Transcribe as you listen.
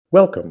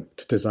Welcome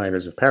to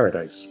Designers of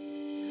Paradise,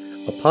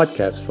 a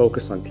podcast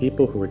focused on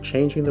people who are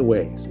changing the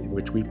ways in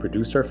which we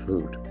produce our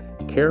food,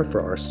 care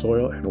for our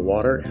soil and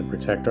water, and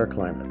protect our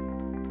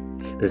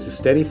climate. There's a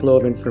steady flow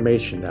of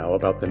information now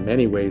about the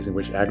many ways in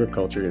which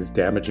agriculture is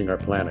damaging our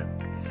planet,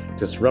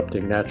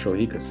 disrupting natural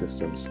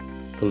ecosystems,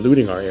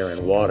 polluting our air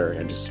and water,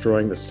 and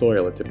destroying the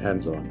soil it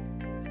depends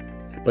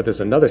on. But there's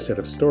another set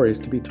of stories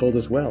to be told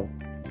as well.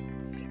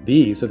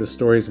 These are the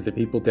stories of the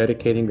people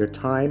dedicating their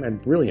time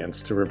and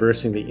brilliance to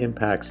reversing the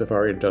impacts of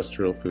our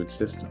industrial food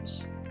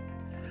systems.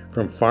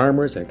 From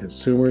farmers and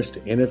consumers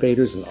to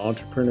innovators and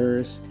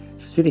entrepreneurs,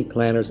 city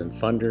planners and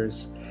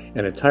funders,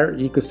 an entire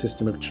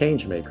ecosystem of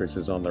change makers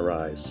is on the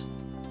rise.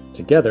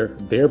 Together,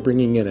 they're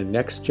bringing in a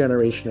next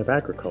generation of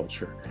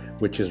agriculture,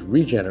 which is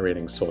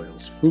regenerating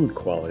soils, food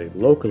quality,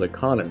 local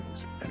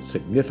economies, and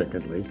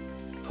significantly,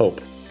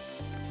 hope.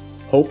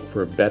 Hope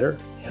for a better,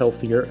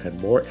 healthier, and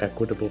more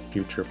equitable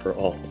future for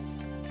all.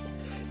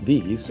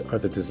 These are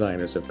the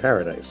Designers of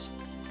Paradise.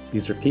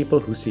 These are people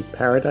who see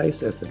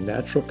paradise as the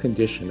natural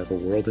condition of a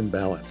world in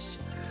balance,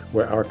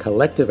 where our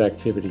collective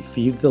activity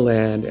feeds the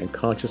land and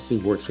consciously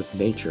works with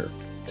nature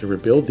to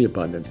rebuild the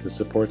abundance that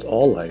supports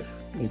all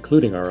life,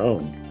 including our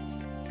own.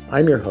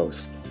 I'm your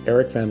host,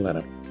 Eric Van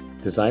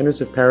Lennep. Designers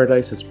of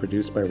Paradise is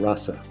produced by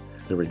RASA,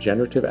 the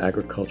Regenerative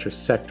Agriculture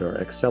Sector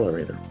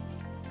Accelerator.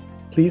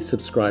 Please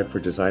subscribe for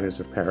Designers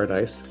of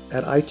Paradise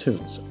at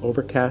iTunes,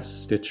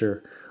 Overcast,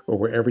 Stitcher, or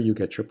wherever you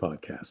get your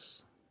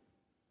podcasts.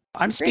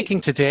 I'm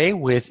speaking today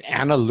with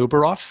Anna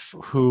Lubaroff,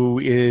 who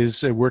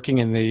is working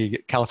in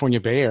the California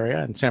Bay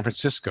Area in San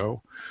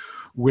Francisco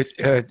with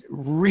a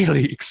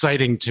really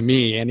exciting, to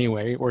me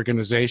anyway,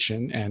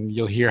 organization, and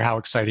you'll hear how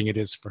exciting it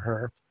is for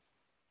her,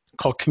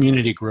 called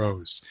Community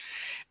Grows.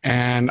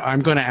 And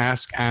I'm going to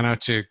ask Anna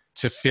to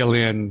fill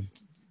in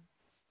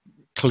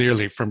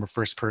clearly from a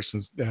first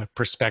person's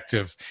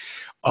perspective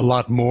a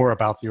lot more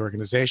about the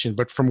organization.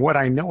 But from what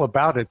I know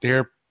about it,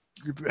 they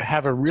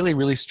have a really,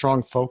 really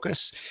strong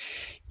focus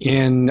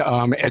in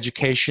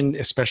education,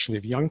 especially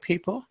of young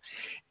people.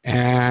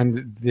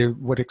 And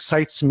what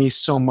excites me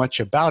so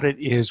much about it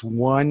is,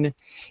 one,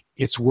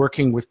 it's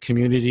working with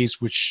communities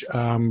which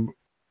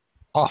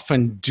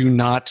often do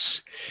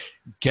not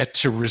get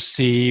to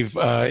receive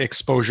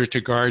exposure to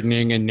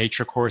gardening and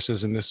nature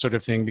courses and this sort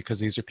of thing, because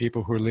these are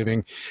people who are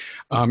living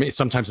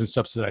sometimes in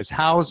subsidized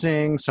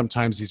housing.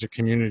 Sometimes these are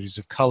communities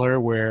of color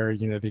where,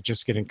 they're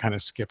just getting kind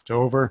of skipped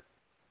over.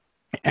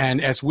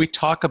 And as we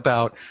talk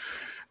about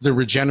the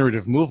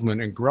regenerative movement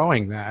and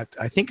growing that,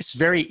 I think it's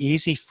very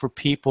easy for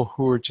people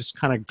who are just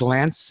kind of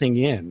glancing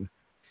in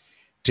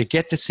to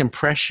get this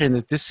impression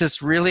that this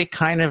is really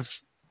kind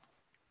of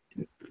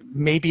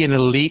maybe an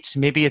elite,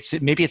 maybe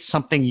it's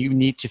something you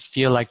need to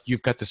feel like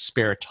you've got the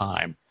spare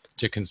time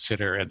to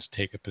consider and to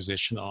take a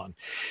position on.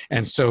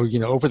 And so,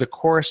 over the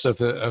course of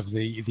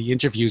the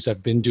interviews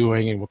I've been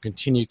doing and will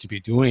continue to be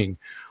doing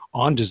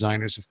on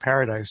Designers of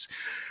Paradise,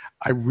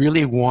 I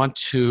really want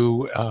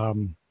to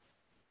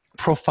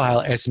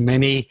profile as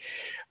many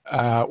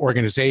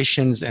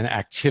organizations and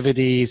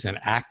activities and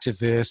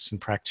activists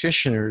and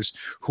practitioners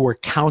who are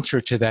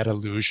counter to that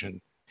illusion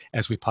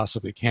as we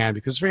possibly can,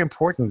 because it's very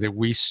important that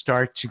we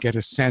start to get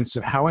a sense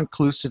of how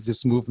inclusive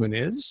this movement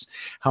is,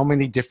 how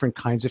many different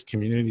kinds of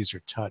communities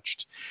are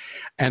touched.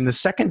 And the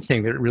second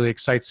thing that really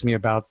excites me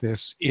about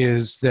this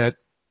is that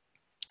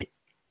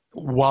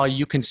while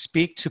you can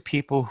speak to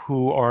people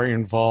who are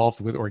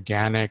involved with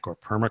organic or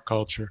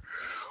permaculture,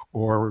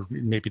 or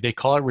maybe they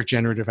call it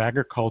regenerative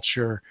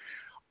agriculture,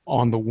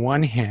 on the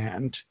one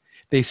hand,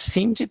 they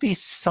seem to be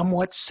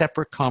somewhat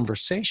separate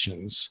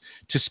conversations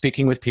to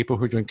speaking with people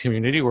who are doing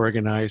community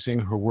organizing,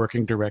 who are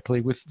working directly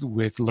with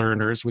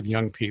learners, with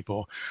young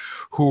people,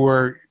 who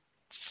are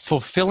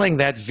fulfilling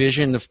that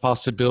vision of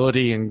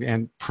possibility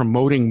and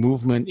promoting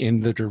movement in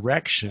the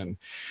direction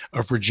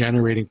of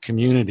regenerating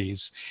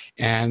communities.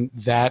 And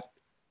that,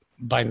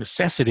 by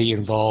necessity,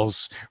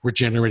 involves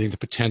regenerating the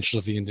potential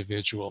of the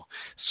individual.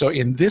 So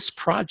in this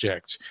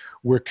project,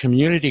 where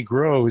Community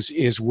Grows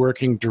is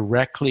working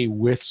directly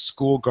with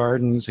school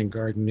gardens and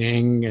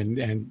gardening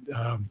and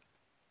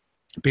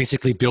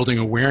basically building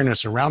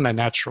awareness around that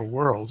natural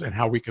world and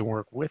how we can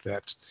work with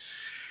it,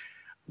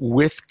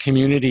 with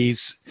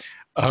communities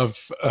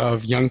of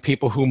young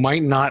people who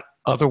might not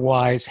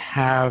otherwise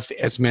have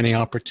as many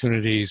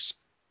opportunities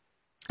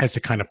as the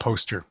kind of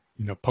poster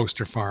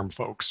farm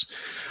folks,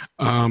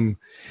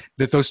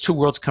 that those two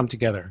worlds come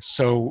together.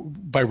 So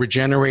by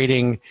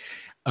regenerating,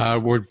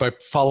 by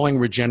following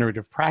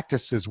regenerative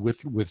practices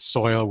with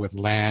soil, with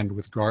land,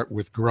 with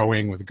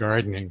growing, with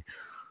gardening,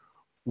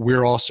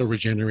 we're also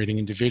regenerating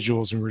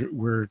individuals, and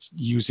we're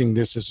using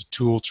this as a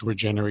tool to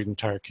regenerate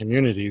entire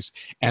communities.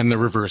 And the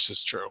reverse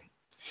is true.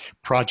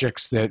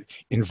 Projects that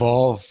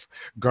involve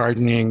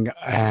gardening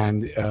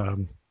and a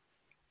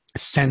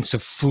sense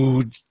of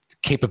food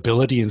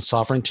capability and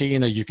sovereignty,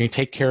 you can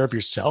take care of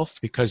yourself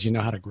because you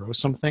know how to grow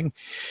something.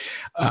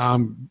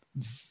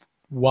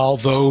 While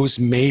those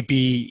may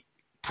be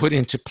put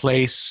into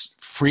place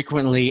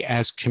frequently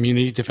as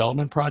community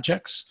development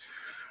projects,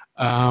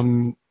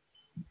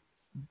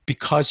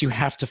 because you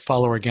have to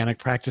follow organic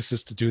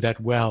practices to do that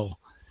well,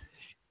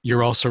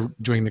 you're also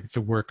doing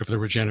the work of the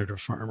regenerative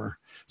farmer.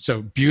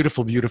 So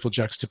beautiful, beautiful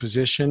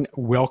juxtaposition.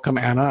 Welcome,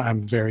 Anna.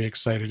 I'm very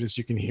excited, as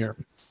you can hear.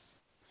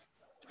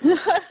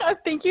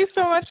 Thank you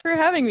so much for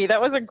having me.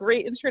 That was a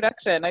great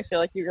introduction. I feel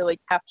like you really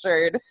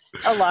captured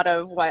a lot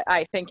of what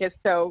I think is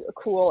so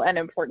cool and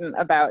important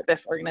about this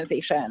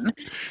organization.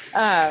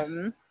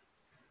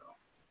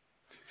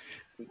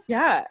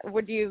 Yeah.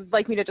 Would you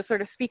like me to just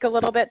sort of speak a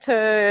little bit to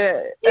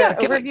an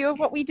overview of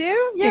what we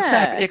do?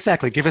 Yeah.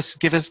 Exactly. Give us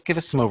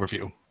some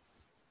overview.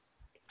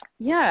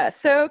 Yeah.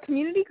 So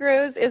Community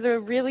Grows is a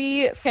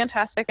really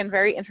fantastic and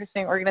very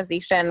interesting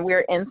organization.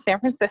 We're in San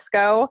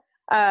Francisco.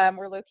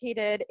 We're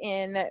located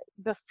in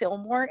the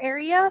Fillmore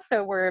area.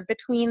 So we're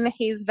between the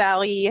Hayes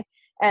Valley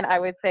and I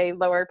would say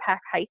Lower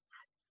Pack Heights,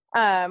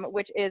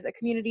 which is a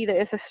community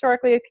that is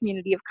historically a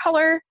community of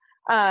color.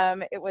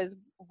 It was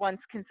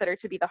once considered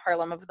to be the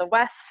Harlem of the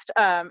West.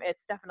 It's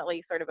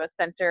definitely sort of a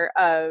center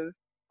of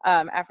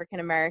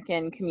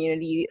African-American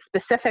community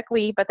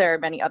specifically, but there are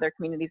many other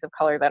communities of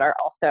color that are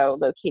also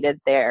located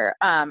there.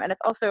 And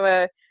it's also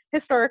a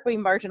historically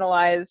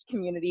marginalized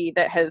community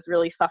that has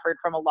really suffered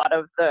from a lot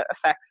of the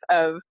effects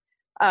of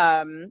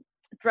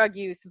drug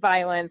use,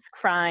 violence,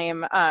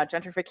 crime,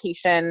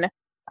 gentrification,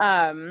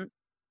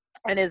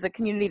 and is a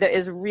community that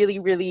is really,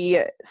 really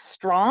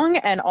strong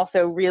and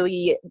also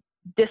really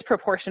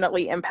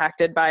disproportionately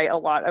impacted by a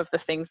lot of the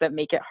things that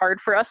make it hard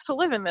for us to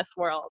live in this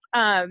world.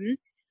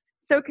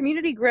 So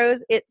Community Grows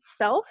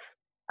itself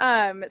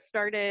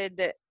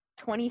started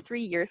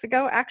 23 years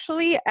ago,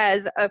 actually, as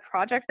a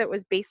project that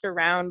was based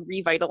around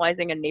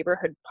revitalizing a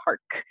neighborhood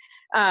park.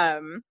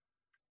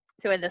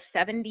 So in the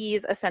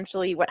 70s,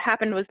 essentially what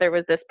happened was there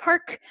was this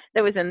park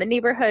that was in the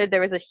neighborhood.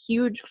 There was a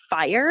huge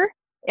fire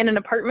in an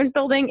apartment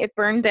building. It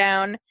burned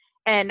down.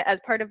 And as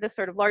part of this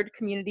sort of large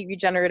community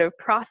regenerative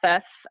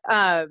process,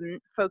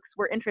 folks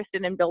were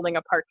interested in building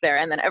a park there.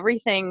 And then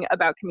everything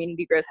about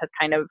Community Grows has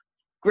kind of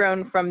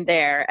grown from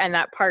there. And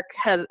that park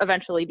has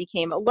eventually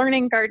became a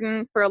learning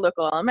garden for a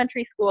local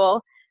elementary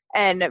school,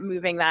 and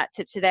moving that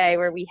to today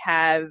where we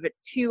have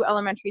 2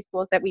 elementary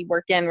schools that we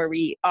work in where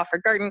we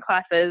offer garden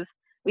classes.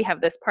 We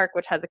have this park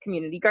which has a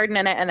community garden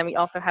in it, and then we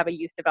also have a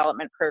youth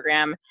development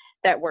program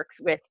that works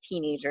with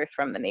teenagers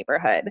from the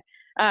neighborhood.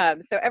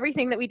 So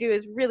everything that we do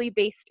is really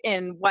based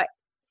in what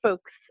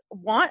folks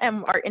want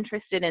and are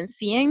interested in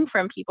seeing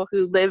from people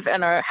who live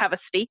and have a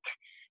stake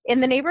in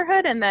the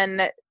neighborhood. And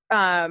then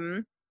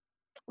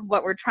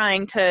what we're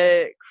trying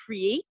to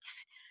create,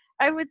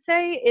 I would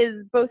say,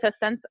 is both a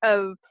sense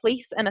of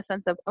place and a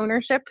sense of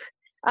ownership,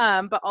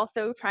 but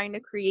also trying to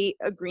create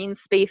a green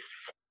space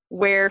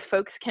where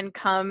folks can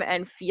come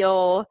and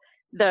feel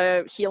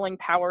the healing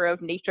power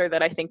of nature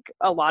that I think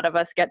a lot of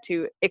us get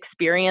to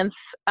experience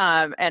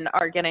and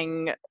are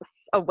getting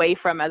away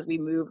from as we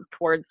move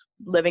towards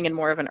living in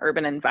more of an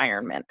urban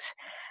environment.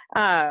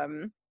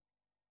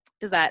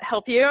 Does that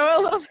help you a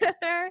little bit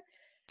there?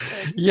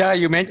 Yeah,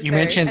 you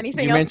mentioned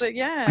anything else.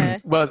 Yeah.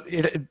 Well,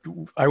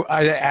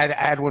 I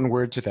add one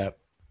word to that.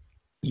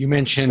 You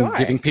mentioned Sure.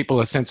 giving people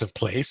a sense of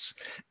place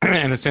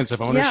and a sense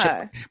of ownership,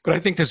 Yeah. but I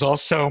think there's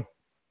also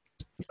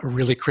a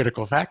really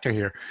critical factor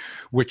here,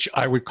 which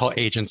I would call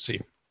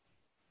agency,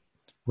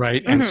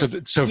 right? Mm-hmm.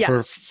 And so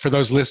Yeah. for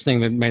those listening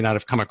that may not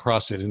have come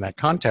across it in that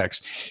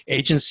context,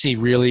 agency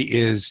really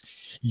is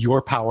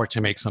your power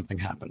to make something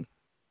happen.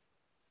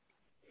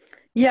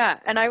 Yeah,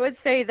 and I would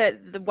say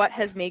that what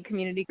has made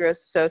Community Grows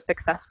so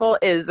successful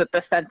is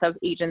the sense of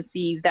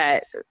agency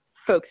that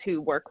folks who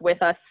work with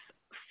us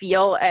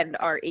feel and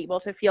are able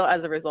to feel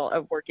as a result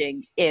of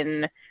working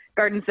in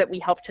gardens that we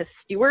help to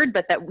steward,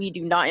 but that we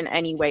do not in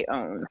any way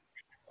own.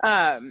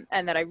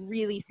 And that I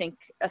really think,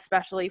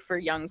 especially for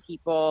young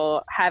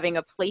people, having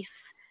a place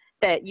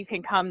that you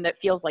can come that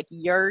feels like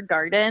your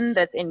garden,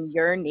 that's in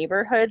your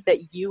neighborhood,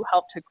 that you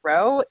help to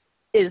grow,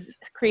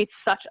 creates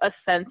such a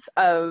sense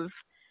of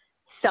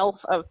self,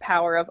 of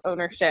power, of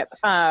ownership,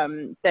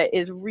 that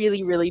is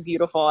really, really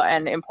beautiful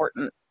and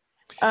important.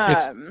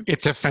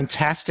 It's a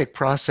fantastic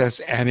process,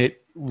 and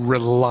it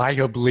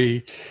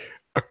reliably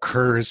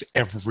occurs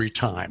every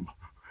time,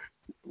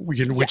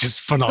 which is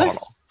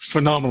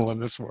phenomenal in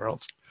this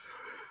world.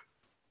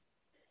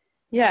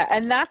 Yeah,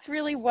 and that's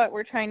really what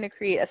we're trying to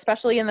create,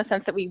 especially in the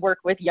sense that we work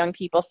with young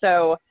people.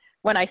 So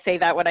when I say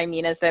that, what I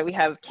mean is that we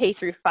have K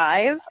through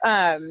 5,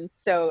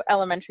 so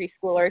elementary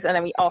schoolers, and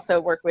then we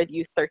also work with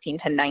youth 13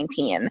 to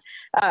 19.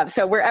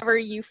 So wherever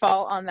you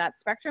fall on that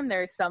spectrum,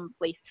 there's some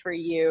place for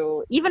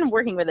you, even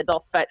working with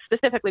adults, but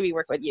specifically we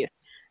work with youth.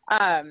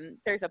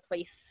 There's a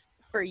place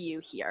for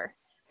you here.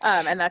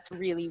 And that's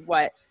really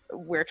what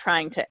we're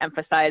trying to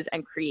emphasize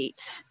and create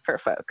for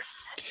folks.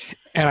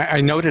 And I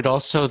noted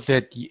also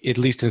that, at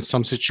least in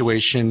some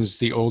situations,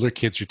 the older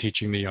kids are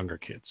teaching the younger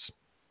kids.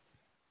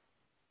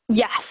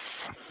 Yes.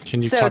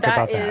 Can you talk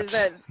about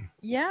that?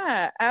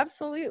 Yeah,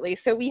 absolutely.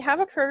 So we have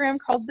a program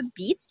called the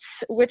BEATS,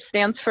 which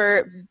stands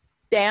for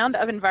Band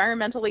of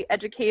Environmentally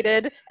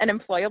Educated and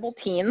Employable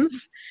Teens.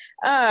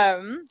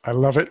 I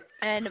love it.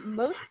 And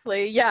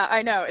mostly, yeah,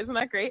 I know. Isn't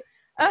that great?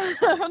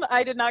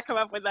 I did not come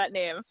up with that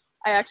name.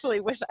 I actually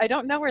wish, I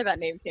don't know where that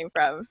name came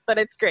from, but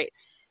it's great.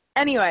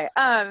 Anyway,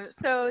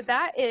 so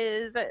that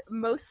is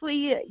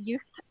mostly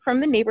youth from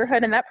the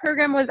neighborhood, and that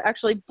program was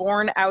actually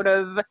born out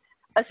of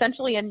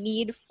essentially a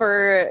need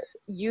for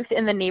youth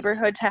in the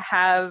neighborhood to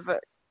have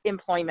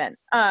employment.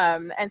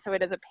 And so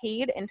it is a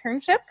paid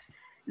internship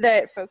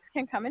that folks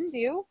can come and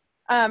do.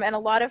 And a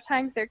lot of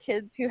times they're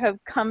kids who have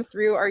come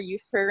through our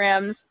youth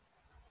programs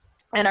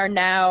and are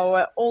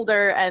now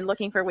older and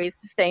looking for ways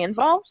to stay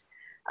involved.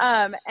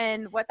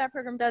 And what that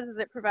program does is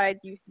it provides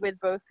youth with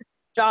both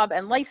job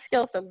and life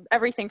skills, so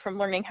everything from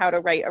learning how to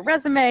write a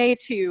resume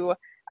to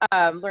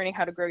learning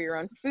how to grow your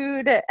own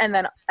food, and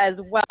then as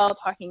well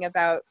talking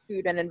about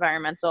food and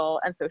environmental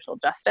and social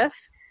justice.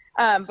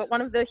 But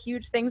one of the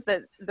huge things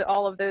that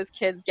all of those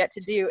kids get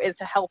to do is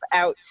to help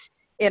out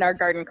in our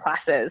garden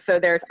classes. So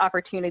there's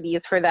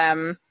opportunities for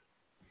them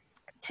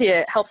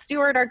to help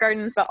steward our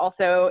gardens, but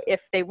also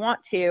if they want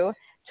to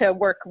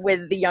work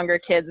with the younger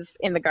kids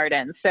in the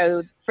garden.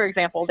 So for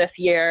example, this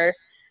year,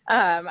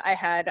 I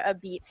had a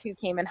beat who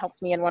came and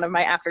helped me in one of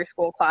my after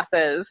school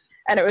classes.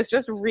 And it was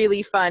just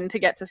really fun to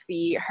get to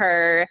see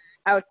her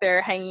out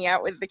there hanging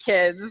out with the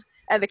kids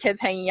and the kids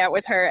hanging out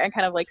with her and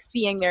kind of like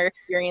seeing their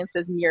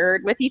experiences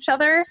mirrored with each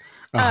other.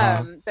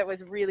 That was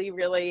really,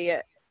 really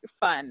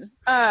fun.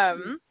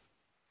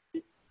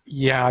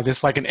 Yeah,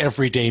 there's like an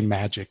everyday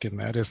magic in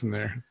that, isn't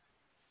there?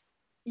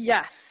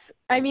 Yes.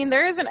 I mean,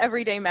 there is an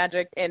everyday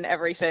magic in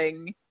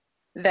everything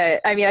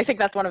I think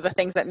that's one of the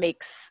things that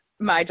makes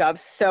my job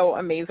so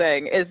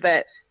amazing is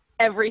that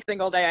every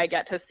single day I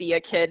get to see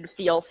a kid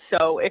feel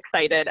so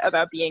excited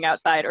about being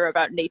outside or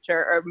about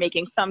nature or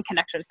making some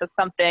connection to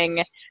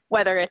something,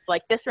 whether it's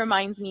like, this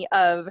reminds me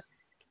of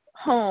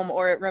home,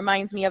 or it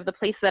reminds me of the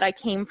place that I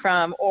came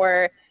from,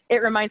 or it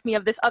reminds me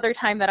of this other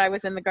time that I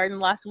was in the garden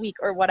last week,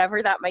 or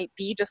whatever that might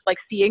be. Just like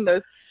seeing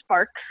those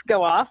sparks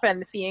go off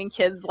and seeing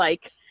kids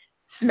like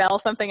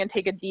smell something and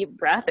take a deep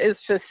breath is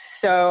just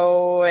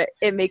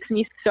it makes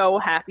me so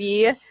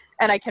happy.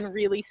 And I can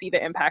really see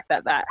the impact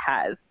that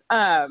has,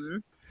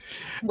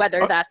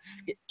 whether that's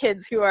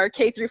kids who are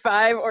K through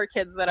 5 or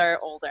kids that are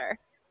older,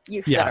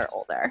 youth that are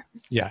older.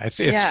 Yeah, it's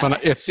fun.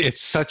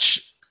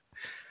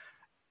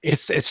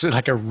 It's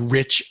like a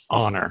rich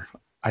honor,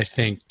 I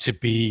think, to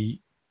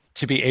be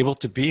able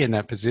to be in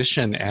that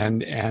position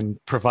and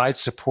provide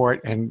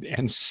support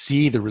and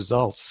see the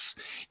results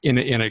in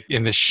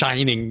the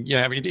shining.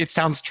 Yeah, I mean, it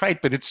sounds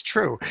trite, but it's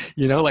true.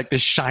 Like the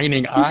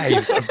shining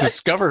eyes of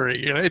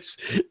discovery.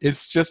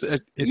 It's just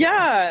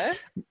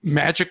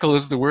magical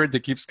is the word that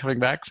keeps coming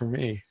back for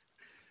me.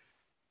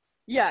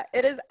 Yeah,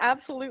 it is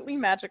absolutely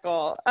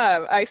magical.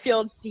 I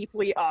feel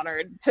deeply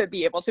honored to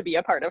be able to be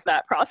a part of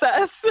that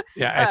process.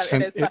 Yeah,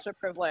 it is such a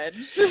privilege.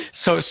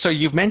 So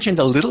you've mentioned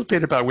a little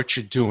bit about what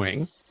you're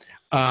doing.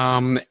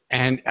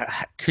 And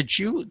could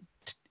you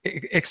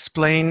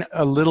explain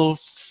a little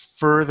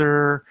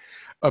further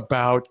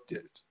about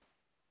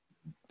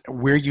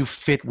where you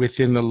fit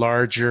within the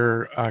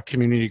larger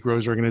Community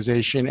Grows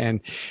organization, and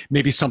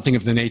maybe something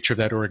of the nature of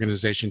that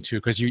organization too?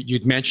 Because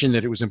you'd mentioned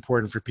that it was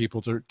important for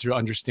people to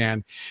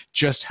understand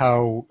just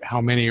how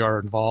many are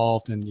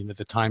involved, and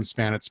the time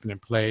span it's been in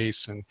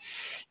place, and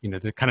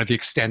the kind of the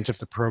extent of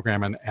the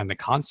program and the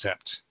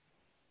concept.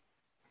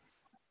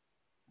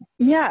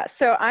 Yeah,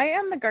 so I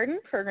am the Garden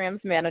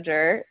Programs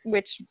Manager,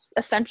 which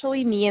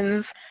essentially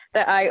means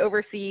that I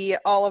oversee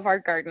all of our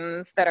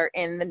gardens that are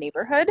in the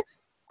neighborhood,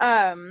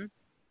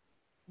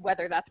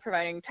 whether that's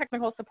providing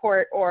technical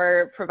support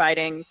or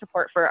providing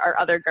support for our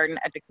other garden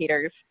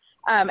educators.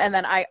 And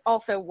then I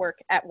also work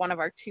at one of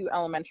our 2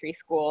 elementary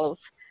schools.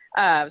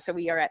 So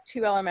we are at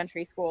 2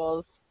 elementary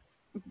schools,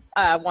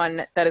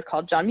 one that is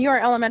called John Muir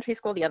Elementary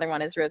School, the other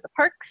one is Rosa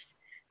Parks.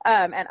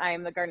 And I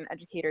am the garden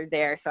educator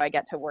there, so I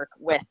get to work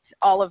with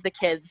all of the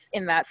kids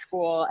in that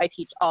school. I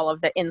teach all of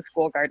the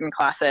in-school garden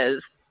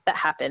classes that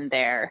happen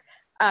there.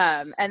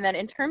 And then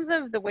in terms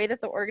of the way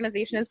that the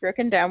organization is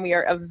broken down, we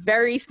are a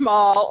very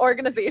small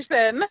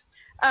organization.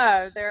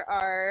 There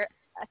are,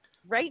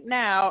 right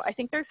now, I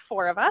think there's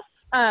 4 of us.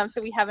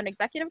 So we have an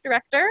executive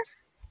director.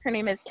 Her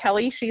name is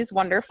Kelly. She's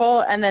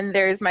wonderful. And then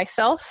there's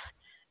myself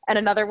and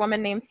another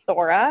woman named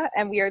Thora,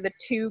 and we are the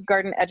 2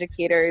 garden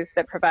educators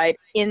that provide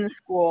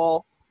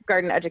in-school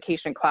garden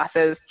education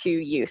classes to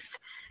youth.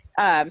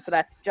 So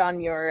that's John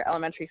Muir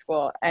Elementary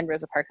School and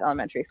Rosa Parks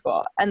Elementary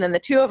School. And then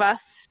the 2 of us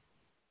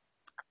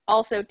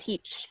also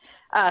teach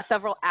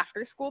several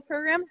after-school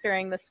programs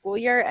during the school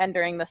year and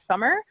during the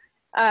summer,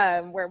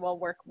 where we'll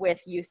work with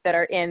youth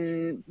that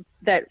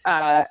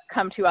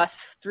come to us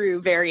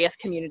through various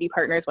community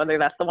partners, whether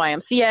that's the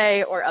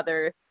YMCA or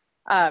other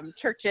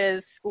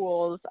churches,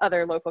 schools,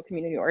 other local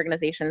community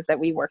organizations that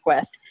we work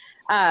with.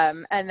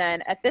 And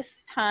then at this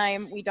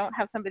time, we don't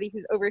have somebody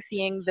who's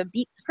overseeing the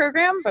BEATS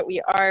program, but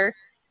we are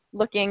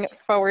looking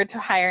forward to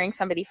hiring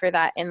somebody for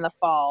that in the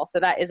fall. So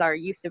that is our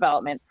youth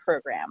development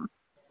program.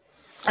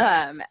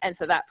 And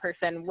so that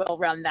person will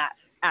run that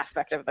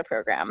aspect of the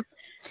program.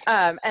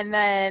 And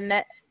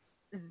then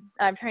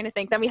I'm trying to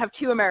think. Then we have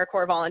 2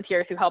 AmeriCorps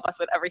volunteers who help us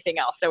with everything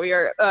else. So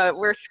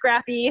we're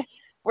scrappy,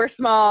 we're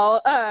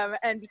small,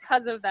 and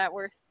because of that,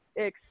 we're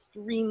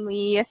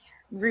extremely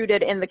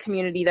rooted in the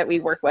community that we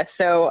work with.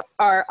 So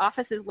our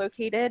office is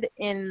located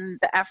in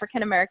the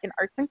African American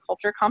Arts and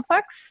Culture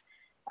Complex,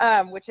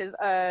 which is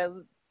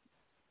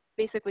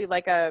basically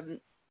like a,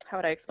 how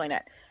would I explain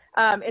it?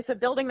 It's a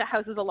building that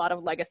houses a lot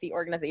of legacy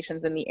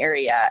organizations in the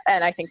area.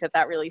 And I think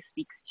that really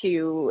speaks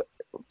to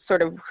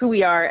sort of who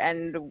we are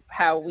and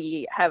how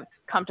we have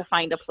come to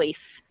find a place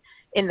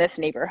in this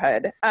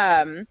neighborhood.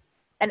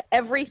 And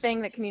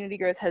everything that Community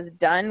Grows has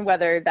done,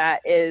 whether that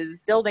is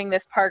building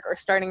this park or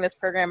starting this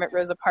program at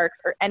Rosa Parks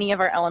or any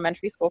of our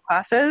elementary school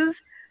classes,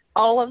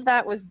 all of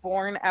that was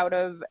born out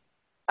of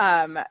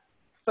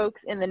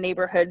folks in the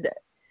neighborhood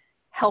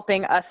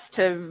helping us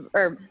to,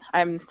 or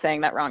I'm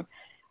saying that wrong.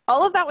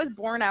 All of that was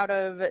born out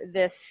of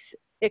this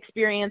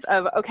experience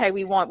of, okay,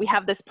 we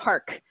have this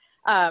park.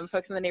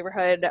 Folks in the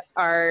neighborhood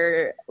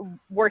are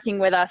working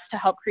with us to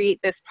help create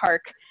this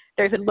park.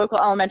 There's a local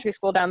elementary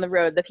school down the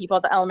road. The people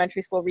at the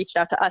elementary school reached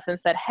out to us and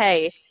said,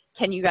 hey,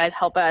 can you guys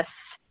help us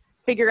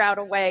figure out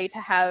a way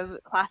to have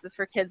classes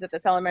for kids at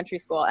this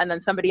elementary school? And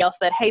then somebody else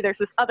said, hey, there's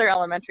this other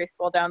elementary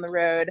school down the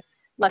road.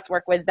 Let's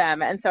work with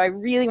them. And so I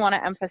really want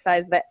to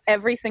emphasize that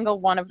every single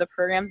one of the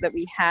programs that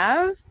we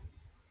have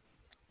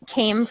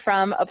came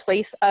from a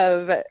place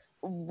of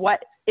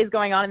what is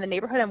going on in the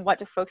neighborhood and what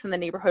do folks in the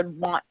neighborhood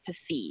want to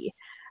see.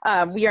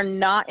 We are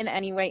not in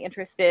any way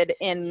interested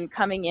in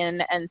coming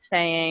in and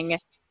saying,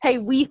 hey,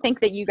 we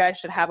think that you guys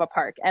should have a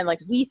park, and like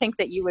we think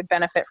that you would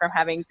benefit from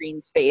having green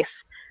space,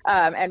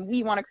 and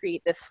we want to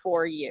create this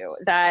for you.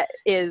 That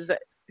is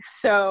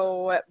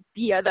so,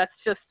 yeah, that's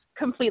just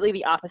completely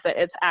the opposite.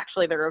 It's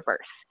actually the reverse.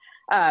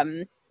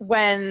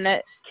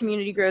 When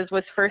Community Grows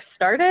was first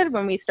started,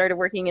 when we started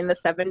working in the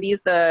 70s,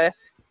 the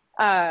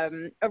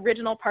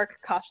original park,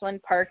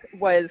 Koshland Park,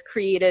 was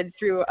created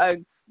through a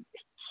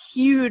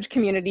huge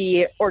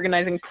community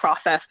organizing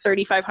process.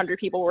 3,500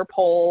 people were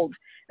polled.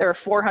 There were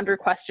 400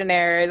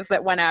 questionnaires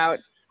that went out.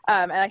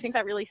 And I think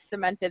that really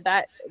cemented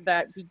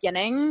that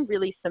beginning,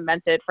 really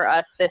cemented for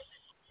us this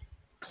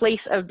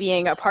place of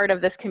being a part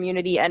of this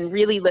community and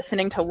really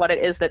listening to what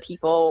it is that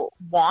people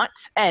want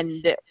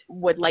and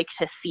would like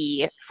to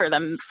see for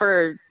them,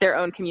 for their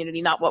own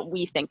community, not what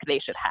we think they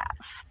should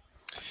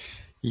have.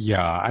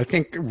 Yeah, I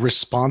think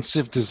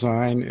responsive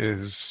design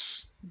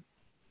is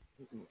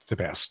the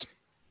best.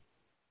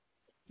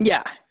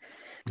 Yeah.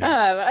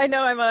 I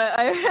know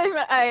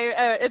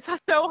it's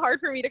so hard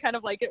for me to kind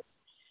of like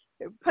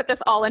put this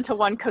all into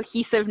one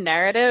cohesive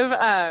narrative,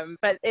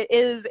 but it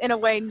is in a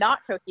way not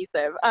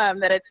cohesive,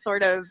 that it's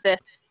sort of this,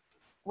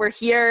 we're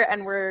here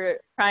and we're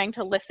trying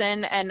to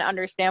listen and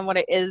understand what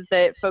it is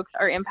that folks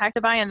are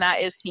impacted by, and that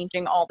is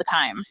changing all the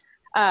time.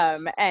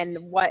 And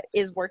what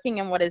is working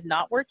and what is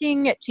not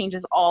working, it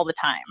changes all the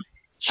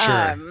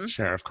time.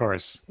 Sure, of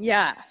course.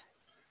 Yeah.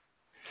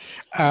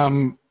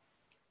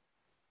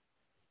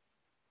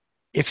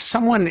 If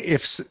someone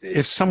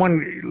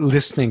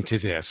listening to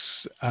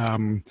this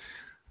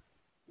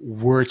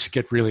were to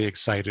get really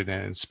excited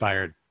and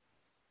inspired,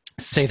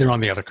 say they're on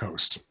the other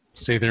coast,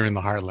 say they're in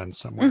the heartland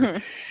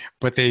somewhere,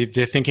 but they're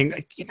thinking,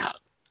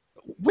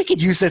 we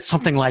could use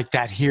something like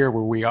that here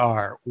where we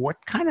are. What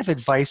kind of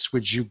advice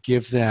would you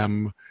give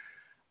them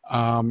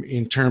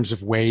in terms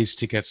of ways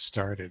to get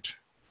started?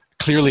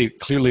 Clearly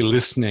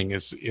listening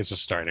is a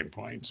starting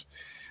point.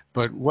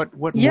 But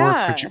what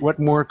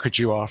more could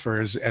you offer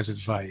as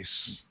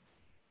advice?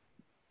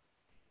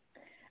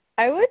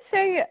 I would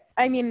say,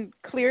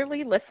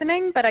 clearly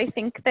listening, but I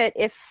think that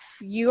if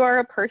you are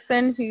a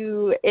person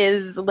who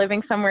is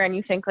living somewhere and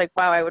you think like,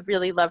 wow, I would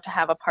really love to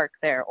have a park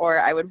there, or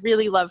I would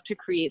really love to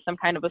create some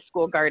kind of a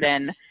school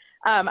garden,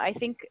 I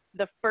think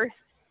the first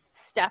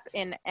step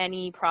in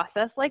any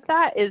process like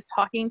that is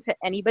talking to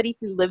anybody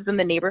who lives in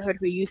the neighborhood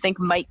who you think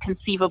might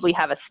conceivably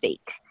have a stake.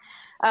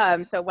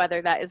 So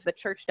whether that is the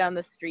church down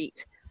the street,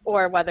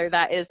 or whether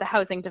that is the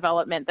housing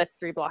development that's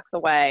 3 blocks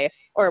away,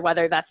 or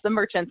whether that's the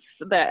merchants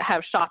that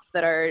have shops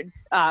that are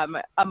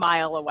a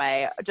mile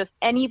away, just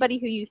anybody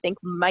who you think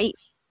might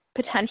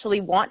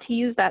potentially want to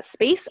use that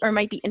space or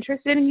might be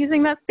interested in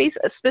using that space,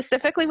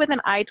 specifically with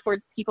an eye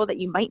towards people that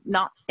you might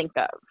not think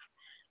of.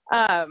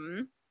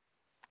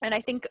 And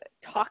I think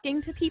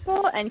talking to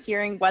people and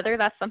hearing whether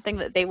that's something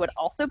that they would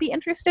also be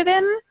interested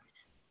in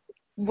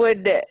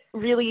would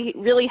really,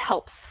 really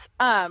help.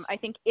 I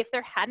think if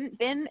there hadn't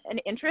been an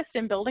interest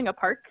in building a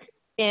park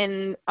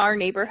in our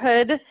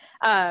neighborhood,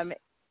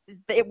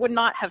 it would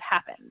not have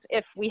happened.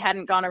 If we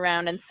hadn't gone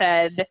around and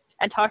said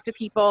and talked to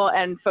people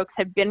and folks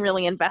had been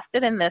really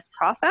invested in this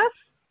process,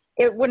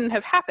 it wouldn't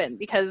have happened,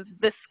 because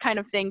this kind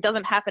of thing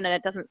doesn't happen and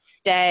it doesn't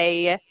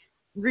stay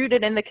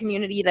rooted in the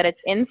community that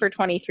it's in for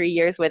 23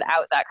 years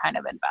without that kind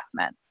of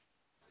investment.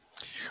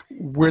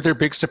 Were there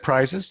big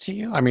surprises to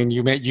you? I mean,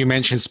 you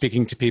mentioned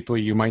speaking to people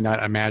you might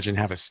not imagine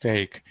have a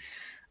stake.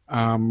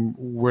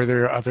 Were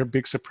there other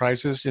big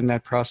surprises in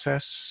that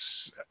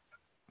process?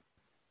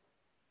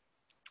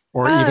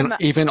 or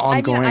even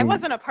ongoing? I mean, I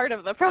wasn't a part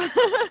of the process.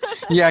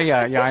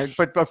 Yeah.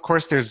 But of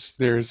course, there's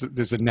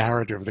a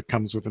narrative that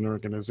comes with an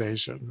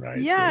organization,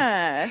 right?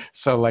 Yeah.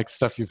 So like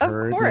stuff you've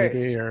heard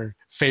maybe, or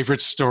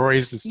favorite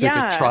stories that still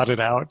get trotted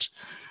out.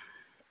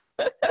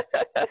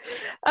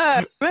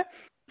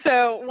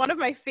 So one of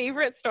my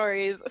favorite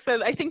stories.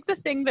 So I think the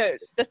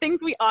things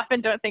we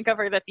often don't think of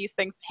are that these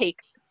things take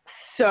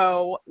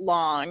so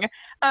long,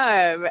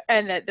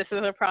 and that this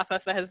is a process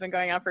that has been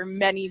going on for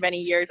many, many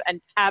years and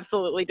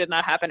absolutely did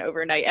not happen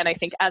overnight. And I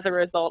think as a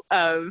result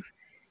of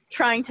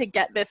trying to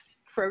get this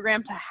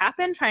program to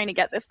happen, trying to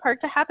get this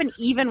park to happen,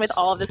 even with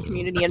all of this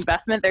community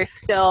investment,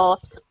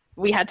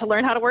 we had to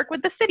learn how to work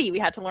with the city. We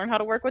had to learn how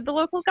to work with the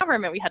local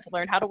government. We had to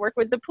learn how to work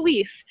with the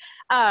police.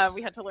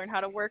 We had to learn how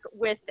to work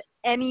with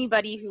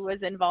anybody who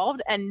was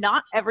involved. And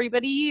not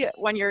everybody,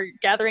 when you're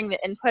gathering the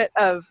input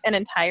of an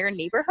entire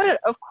neighborhood,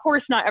 of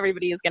course, not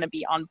everybody is going to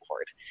be on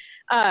board.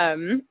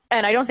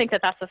 And I don't think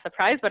that that's a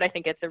surprise, but I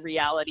think it's a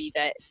reality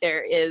that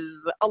there is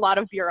a lot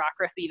of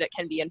bureaucracy that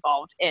can be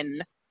involved in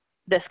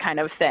this kind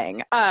of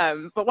thing.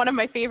 But one of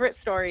my favorite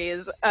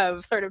stories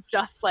of sort of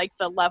just like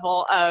the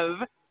level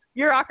of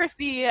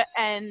bureaucracy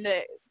and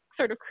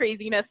sort of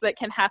craziness that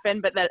can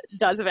happen, but that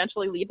does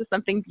eventually lead to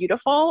something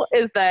beautiful,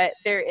 is that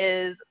there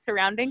is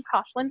surrounding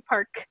Koshland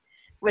Park,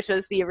 which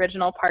is the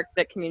original park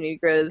that Community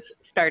Grows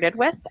started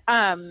with,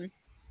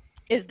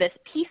 is this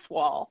peace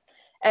wall.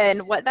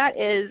 And what that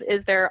is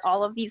there are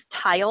all of these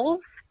tiles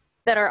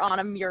that are on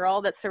a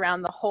mural that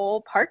surround the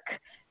whole park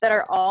that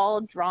are all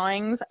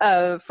drawings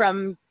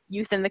from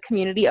youth in the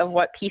community of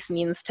what peace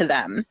means to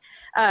them.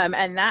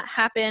 And that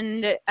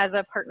happened as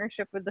a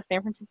partnership with the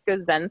San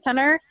Francisco Zen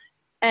Center.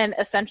 And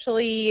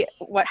essentially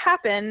what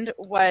happened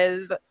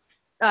was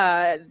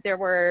I'm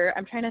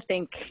trying to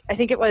think, I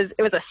think it was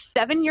a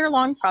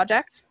 7-year-long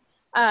project,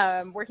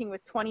 working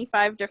with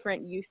 25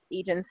 different youth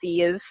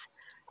agencies.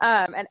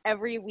 And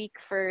every week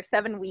for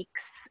 7 weeks,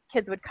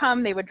 kids would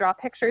come, they would draw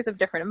pictures of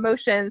different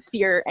emotions: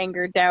 fear,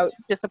 anger, doubt,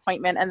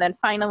 disappointment. And then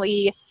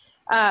finally,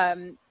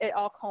 it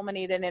all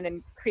culminated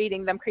in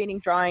creating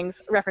drawings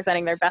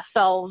representing their best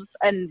selves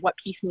and what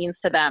peace means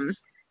to them.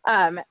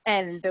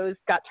 And those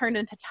got turned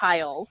into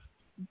tiles.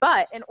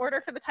 But in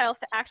order for the tiles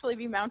to actually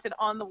be mounted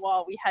on the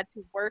wall, we had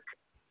to work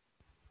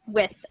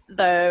with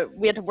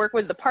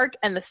the park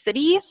and the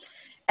city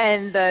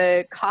and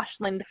the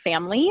Koshland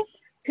family,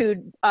 who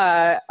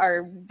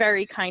are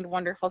very kind,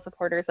 wonderful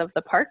supporters of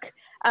the park.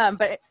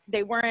 But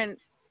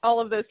all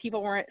of those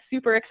people weren't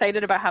super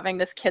excited about having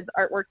this kid's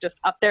artwork just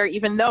up there,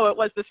 even though it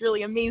was this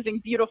really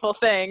amazing, beautiful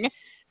thing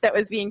that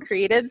was being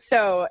created.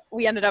 So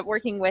we ended up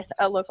working with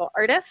a local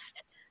artist,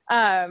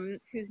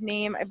 whose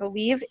name I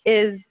believe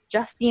is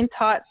Justine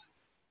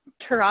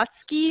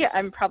Taratsky.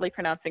 I'm probably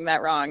pronouncing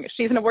that wrong.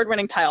 She's an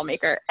award-winning tile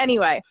maker.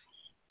 Anyway,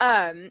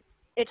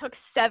 it took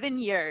 7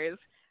 years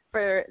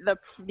for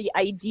the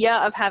idea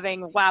of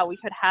having, wow, we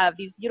could have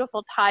these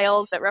beautiful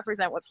tiles that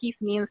represent what peace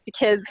means to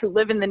kids who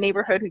live in the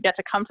neighborhood, who get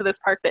to come to this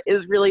park that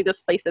is really this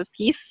place of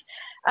peace.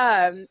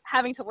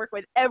 Having to work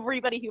with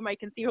everybody who might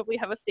conceivably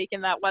have a stake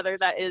in that, whether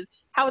that is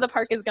how the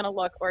park is going to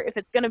look, or if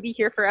it's going to be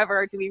here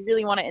forever, or do we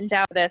really want to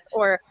endow this,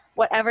 or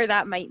whatever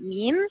that might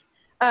mean.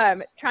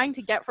 Trying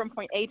to get from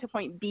point A to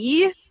point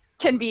B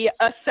can be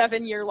a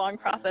 7-year-long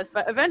process,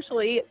 but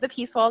eventually the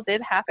Peace Wall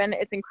did happen.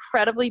 It's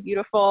incredibly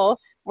beautiful.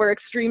 We're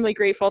extremely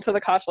grateful to the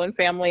Koshland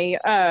family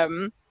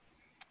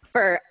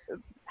for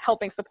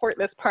helping support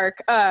this park,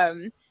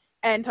 and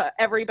to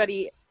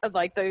everybody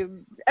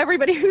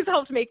who's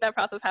helped make that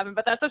process happen.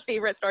 But that's a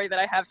favorite story that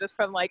I have, just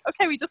from like,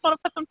 okay, we just want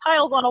to put some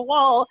tiles on a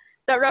wall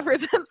that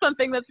represents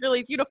something that's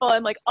really beautiful,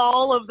 and like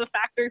all of the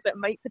factors that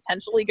might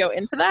potentially go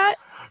into that.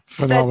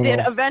 Phenomenal. That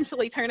did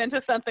eventually turn into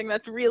something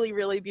that's really,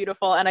 really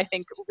beautiful, and I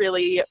think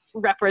really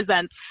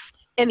represents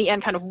in the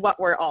end kind of what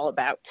we're all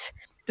about.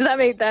 Does that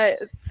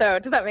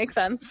make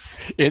sense?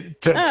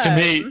 To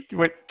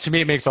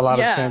me, it makes a lot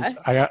of sense.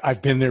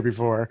 I've been there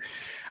before.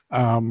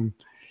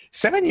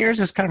 7 years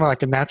is kind of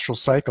like a natural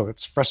cycle.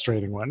 It's a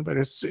frustrating one, but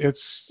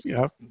it's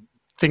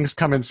things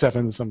come in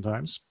sevens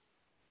sometimes.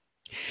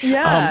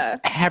 Yeah.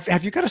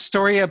 Have you got a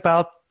story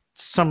about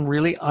some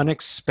really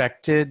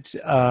unexpected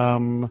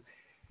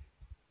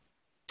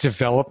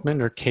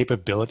development or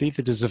capability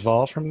that has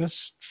evolved from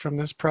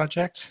this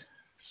project?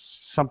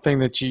 Something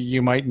that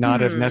you might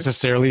not have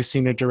necessarily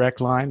seen a direct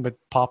line, but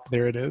pop,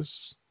 there it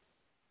is.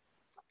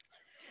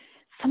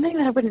 Something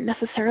that I wouldn't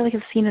necessarily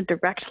have seen a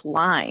direct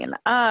line.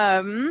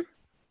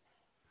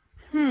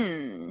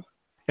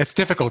 It's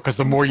difficult because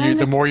the more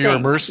you're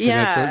immersed in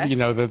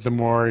it, the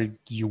more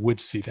you would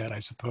see that, I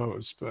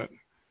suppose. But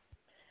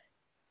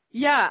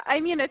yeah, I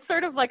mean, it's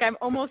sort of like I'm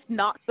almost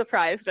not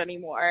surprised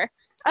anymore.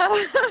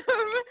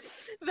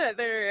 That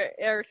there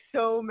are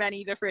so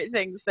many different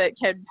things that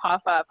can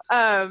pop up.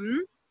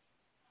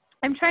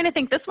 I'm trying to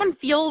think. This one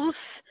feels,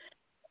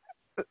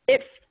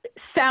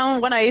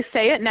 when I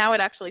say it now,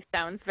 it actually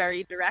sounds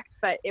very direct,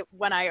 but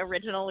when I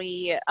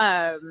originally,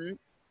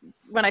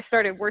 when I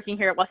started working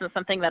here, it wasn't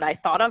something that I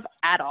thought of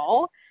at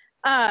all,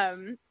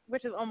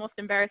 which is almost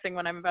embarrassing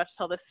when I'm about to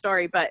tell this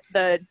story. But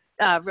the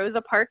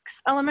Rosa Parks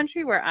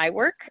Elementary, where I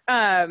work,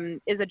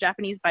 is a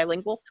Japanese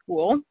bilingual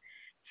school.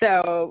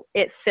 So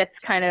it sits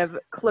kind of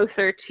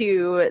closer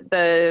to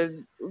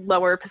the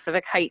lower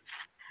Pacific Heights,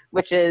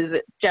 which is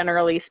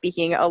generally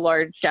speaking a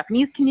large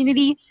Japanese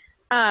community.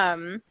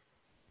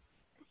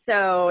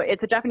 So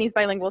it's a Japanese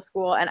bilingual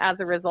school, and as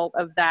a result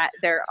of that,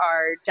 there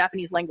are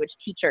Japanese language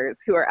teachers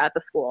who are at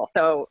the school.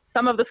 So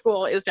some of the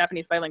school is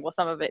Japanese bilingual,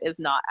 some of it is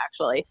not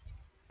actually.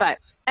 But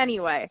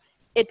anyway,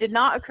 it did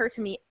not occur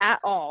to me at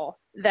all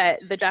that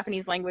the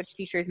Japanese language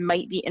teachers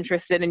might be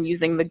interested in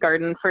using the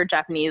garden for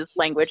Japanese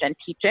language and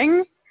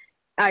teaching.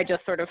 I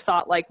just sort of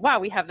thought like, wow,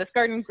 we have this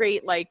garden,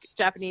 great, like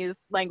Japanese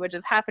language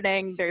is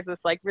happening. There's this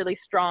like really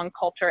strong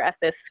culture at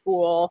this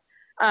school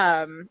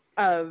of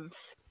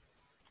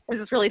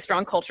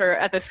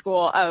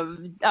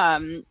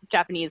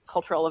Japanese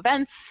cultural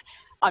events.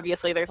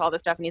 Obviously, there's all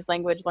this Japanese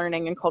language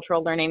learning and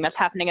cultural learning that's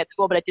happening at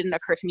school, but it didn't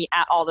occur to me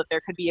at all that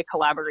there could be a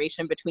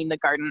collaboration between the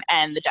garden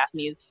and the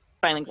Japanese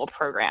bilingual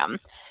program.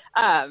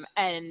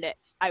 And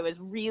I was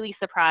really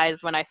surprised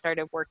when I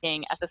started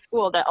working at the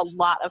school that a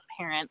lot of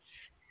parents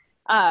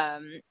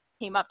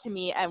came up to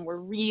me and were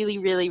really,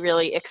 really,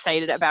 really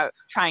excited about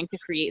trying to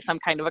create some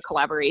kind of a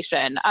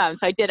collaboration. So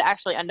I did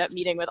actually end up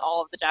meeting with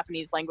all of the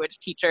Japanese language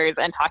teachers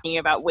and talking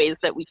about ways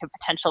that we could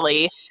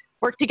potentially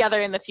work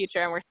together in the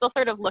future. And we're still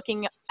sort of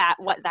looking at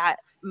what that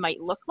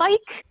might look like,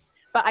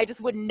 but I just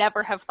would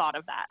never have thought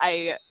of that.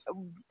 I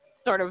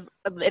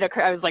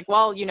was like,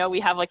 well, you know,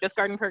 we have like this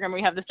garden program,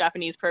 we have this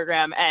Japanese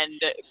program,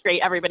 and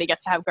great, everybody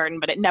gets to have garden,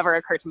 but it never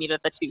occurred to me that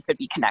the two could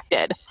be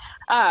connected.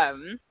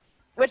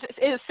 Which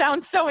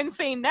sounds so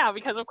insane now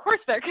because of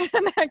course they're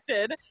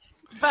connected,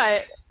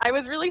 but I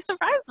was really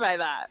surprised by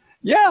that.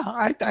 Yeah,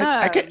 I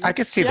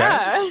could see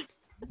that.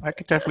 I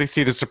could definitely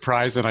see the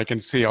surprise, and I can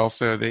see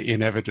also the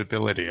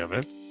inevitability of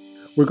it.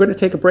 We're going to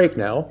take a break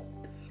now,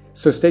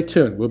 so stay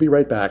tuned. We'll be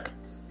right back.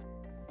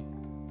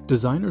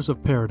 Designers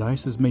of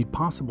Paradise is made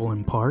possible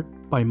in part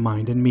by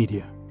Mind and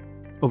Media.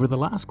 Over the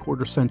last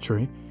quarter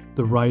century,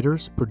 the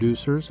writers,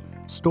 producers,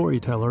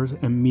 storytellers,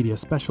 and media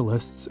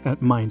specialists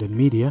at Mind and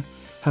Media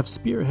have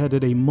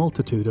spearheaded a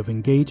multitude of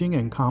engaging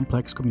and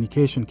complex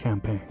communication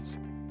campaigns.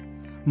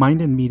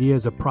 Mind and Media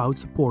is a proud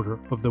supporter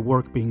of the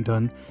work being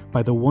done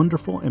by the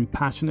wonderful and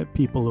passionate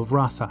people of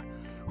Rasa,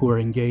 who are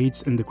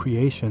engaged in the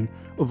creation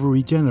of a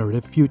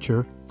regenerative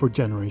future for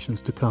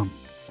generations to come.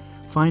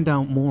 Find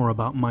out more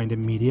about Mind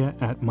and Media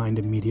at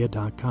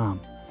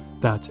mindandmedia.com.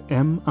 That's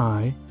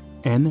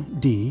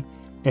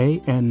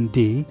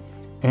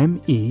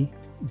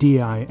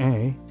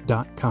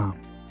MINDANDMEDIA.com.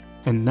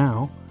 And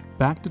now,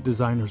 back to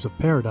Designers of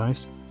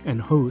Paradise and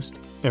host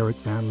Eric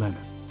Van Lennep.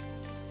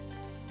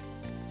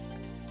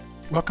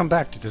 Welcome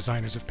back to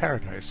Designers of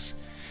Paradise.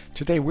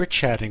 Today we're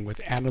chatting with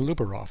Anna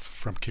Lubaroff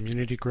from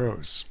Community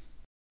Grows.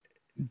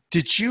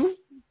 Do you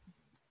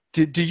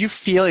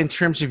feel, in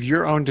terms of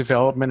your own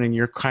development and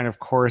your kind of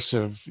course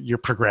of your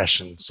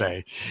progression,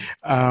 say,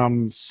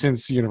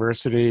 since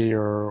university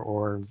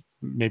or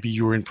maybe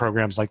you were in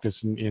programs like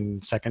this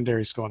in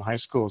secondary school and high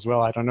school as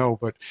well, I don't know,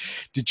 but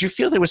did you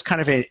feel there was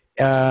kind of a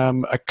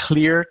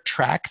clear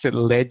track that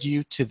led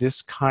you to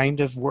this kind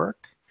of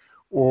work?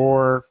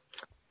 Or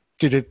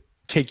did it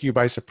take you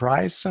by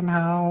surprise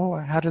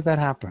somehow? How did that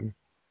happen?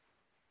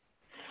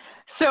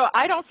 So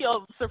I don't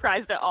feel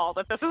surprised at all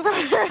that this is where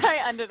I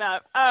ended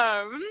up.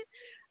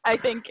 I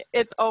think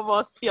it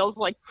almost feels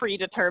like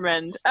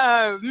predetermined.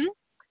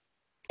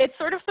 It's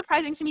sort of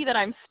surprising to me that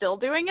I'm still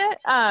doing it,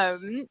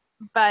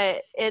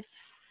 but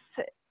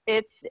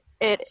it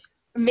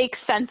makes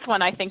sense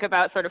when I think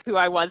about sort of who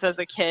I was as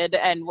a kid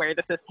and where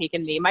this has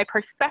taken me. My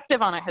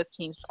perspective on it has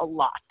changed a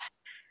lot.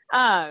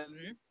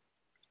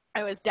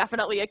 I was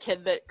definitely a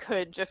kid that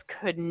could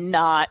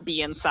not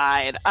be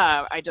inside.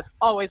 I just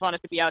always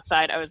wanted to be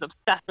outside. I was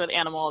obsessed with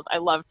animals. I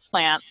loved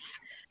plants.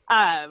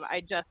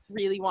 I just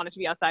really wanted to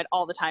be outside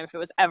all the time. If it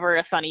was ever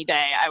a sunny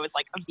day, I was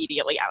like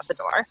immediately out the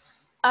door.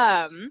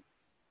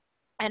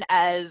 And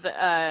as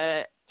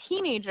a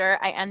teenager,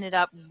 I ended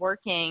up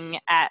working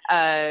at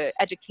an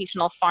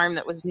educational farm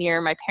that was near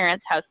my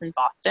parents' house in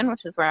Boston,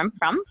 which is where I'm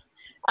from.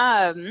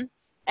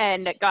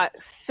 And got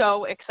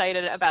so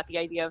excited about the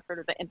idea of sort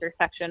of the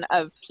intersection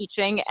of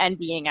teaching and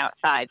being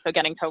outside. So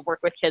getting to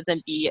work with kids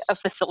and be a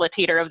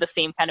facilitator of the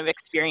same kind of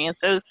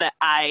experiences that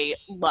I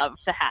love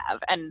to have,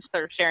 and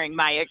sort of sharing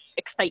my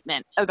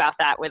excitement about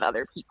that with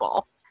other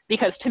people.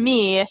 Because to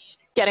me,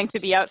 getting to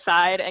be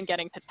outside and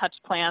getting to touch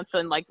plants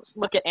and like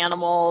look at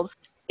animals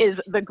is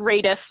the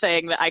greatest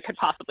thing that I could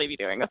possibly be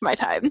doing with my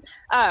time.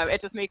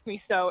 It just makes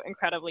me so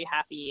incredibly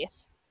happy.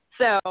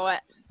 So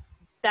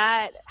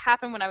that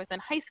happened when I was in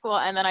high school,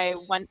 and then I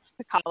went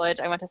to college.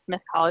 I went to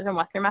Smith College in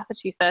Western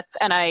Massachusetts,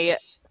 and I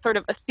sort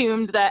of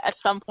assumed that at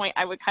some point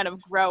I would kind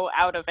of grow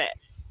out of it,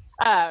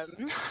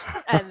 and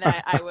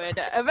that I would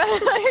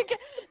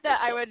that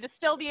I would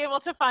still be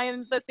able to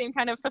find the same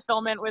kind of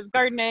fulfillment with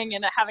gardening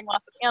and having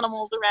lots of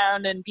animals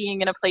around and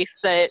being in a place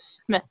that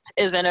Smith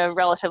is in a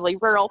relatively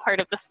rural part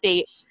of the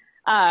state.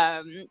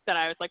 that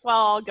I was like, well,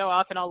 I'll go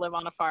off and I'll live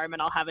on a farm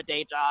and I'll have a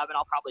day job and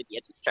I'll probably be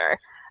a teacher.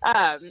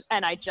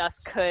 And I just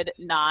could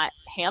not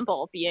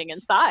handle being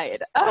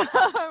inside.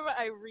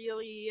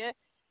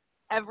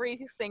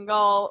 Every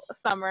single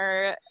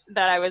summer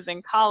that I was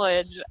in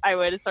college, I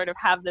would sort of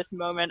have this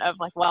moment of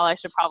like, well, I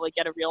should probably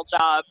get a real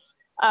job.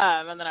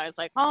 And then I was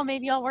like, oh,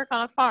 maybe I'll work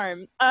on a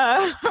farm.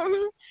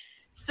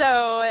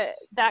 So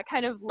that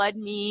kind of led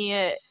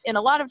me in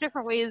a lot of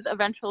different ways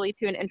eventually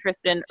to an interest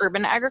in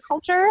urban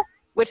agriculture,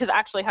 which is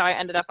actually how I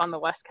ended up on the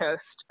West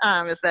Coast,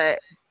 is that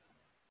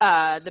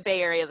the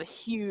Bay Area is a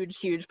huge,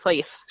 huge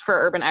place for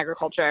urban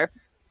agriculture,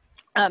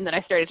 that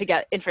I started to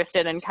get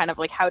interested in kind of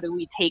like, how do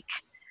we take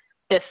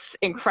this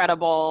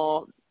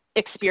incredible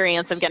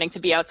experience of getting to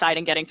be outside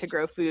and getting to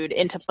grow food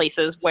into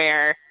places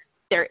where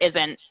there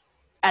isn't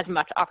as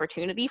much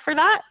opportunity for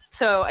that.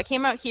 So I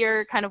came out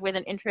here kind of with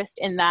an interest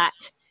in that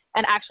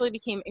and actually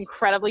became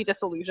incredibly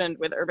disillusioned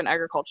with urban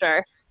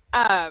agriculture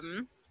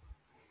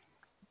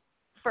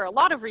for a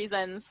lot of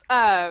reasons,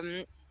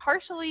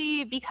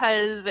 partially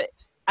because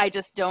I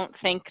just don't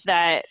think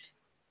that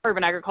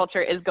urban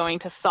agriculture is going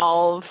to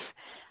solve,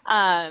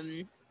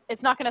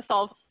 it's not going to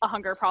solve a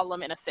hunger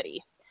problem in a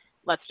city.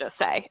 Let's just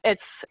say it's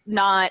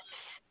not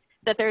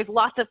that there's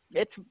lots of,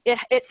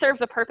 it serves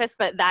a purpose,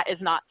 but that is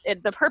not,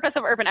 the purpose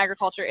of urban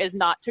agriculture is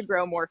not to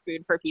grow more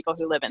food for people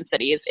who live in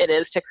cities. It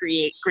is to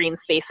create green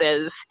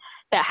spaces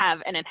that have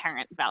an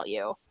inherent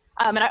value.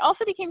 And I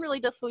also became really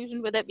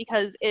disillusioned with it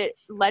because it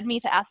led me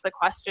to ask the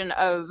question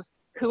of,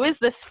 who is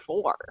this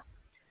for?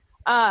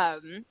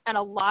 And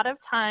a lot of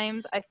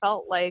times I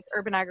felt like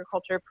urban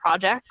agriculture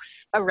projects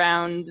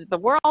around the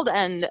world,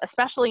 and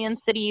especially in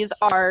cities,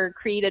 are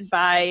created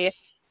by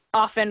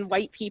often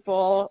white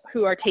people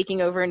who are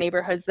taking over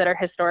neighborhoods that are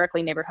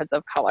historically neighborhoods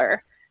of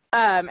color,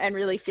 and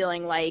really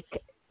feeling like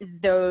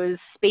those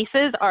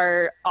spaces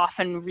are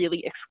often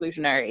really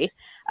exclusionary,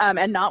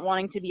 and not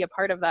wanting to be a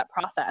part of that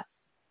process.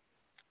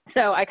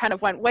 So I kind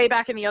of went way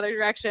back in the other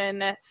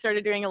direction,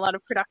 started doing a lot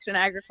of production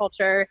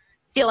agriculture,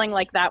 feeling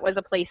like that was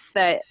a place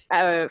that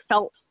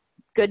felt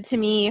good to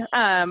me,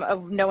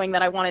 of knowing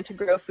that I wanted to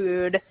grow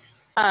food.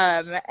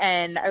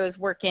 And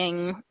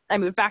I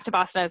moved back to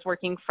Boston. I was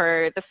working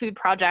for the Food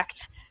Project,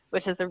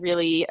 which is a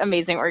really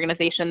amazing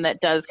organization that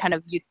does kind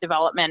of youth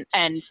development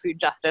and food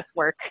justice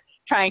work,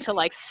 trying to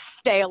like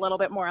stay a little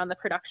bit more on the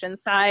production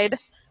side,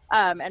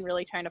 and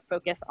really trying to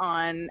focus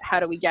on how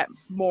do we get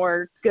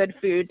more good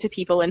food to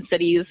people in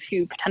cities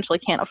who potentially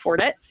can't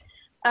afford it.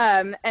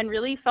 And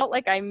really felt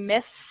like I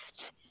missed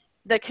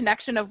the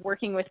connection of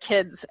working with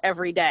kids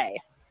every day.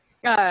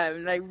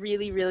 I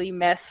really, really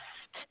missed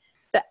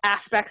the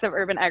aspects of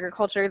urban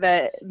agriculture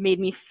that made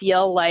me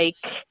feel like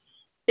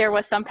there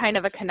was some kind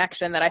of a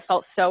connection, that I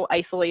felt so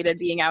isolated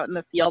being out in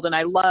the field. And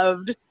I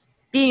loved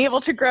being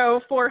able to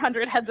grow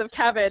 400 heads of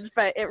cabbage,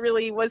 but it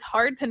really was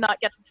hard to not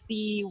get to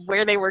see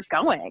where they were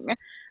going,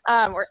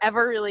 or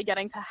ever really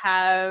getting to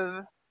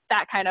have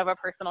that kind of a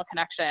personal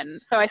connection.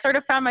 So I sort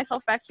of found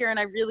myself back here, and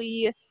I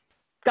really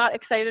got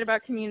excited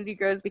about Community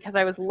Grows because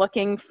I was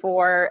looking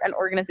for an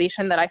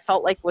organization that I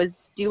felt like was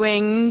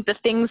doing the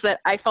things that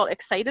I felt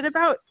excited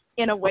about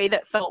in a way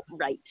that felt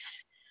right.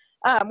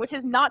 Which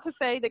is not to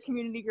say that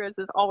Community Grows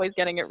is always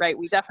getting it right.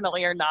 We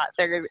definitely are not.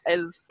 There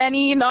is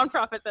any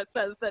nonprofit that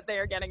says that they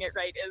are getting it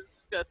right is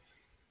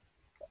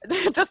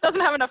just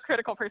doesn't have enough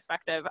critical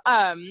perspective.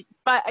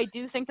 But I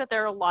do think that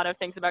there are a lot of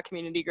things about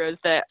Community Grows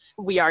that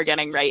we are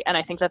getting right. And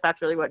I think that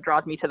that's really what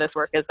draws me to this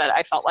work, is that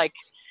I felt like,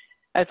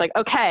 I was like,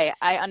 okay,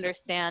 I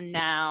understand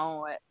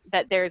now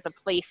that there's a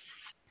place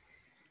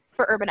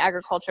for urban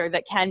agriculture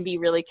that can be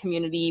really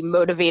community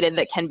motivated,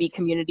 that can be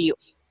community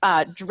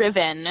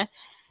driven,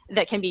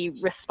 that can be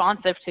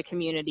responsive to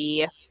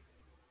community,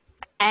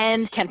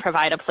 and can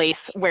provide a place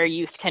where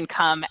youth can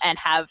come and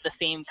have the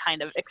same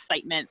kind of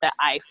excitement that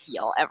I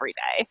feel every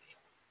day.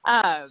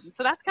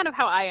 So that's kind of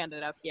how I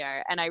ended up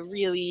here. And I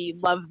really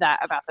love that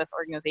about this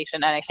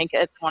organization. And I think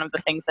it's one of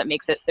the things that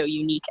makes it so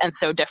unique and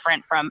so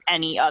different from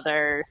any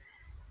other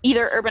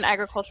either urban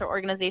agriculture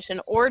organization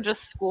or just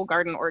school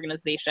garden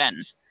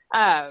organization.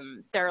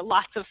 There are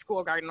lots of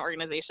school garden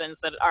organizations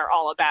that are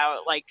all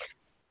about like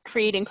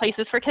creating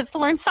places for kids to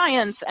learn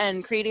science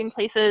and creating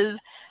places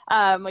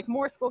like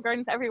more school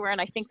gardens everywhere. And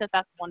I think that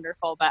that's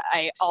wonderful, but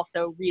I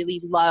also really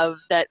love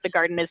that the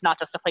garden is not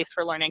just a place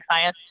for learning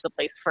science, it's a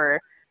place for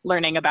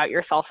learning about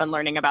yourself and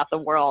learning about the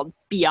world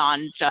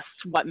beyond just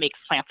what makes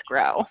plants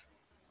grow.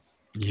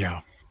 Yeah.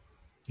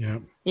 Yeah.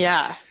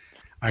 Yeah.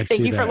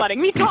 Thank you for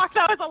letting me talk.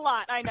 That was a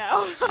lot. I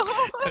know.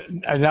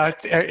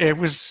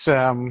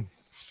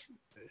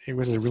 It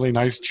was a really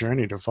nice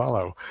journey to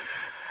follow.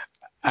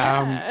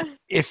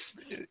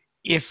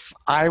 If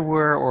I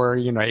were, or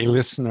a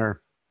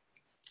listener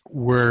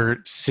were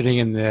sitting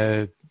in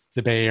the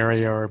Bay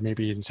Area or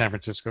maybe in San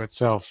Francisco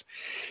itself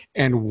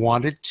and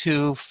wanted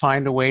to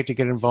find a way to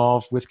get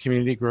involved with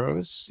Community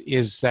Grows,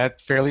 is that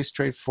fairly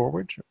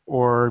straightforward,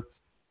 or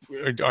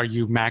are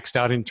you maxed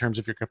out in terms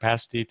of your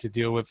capacity to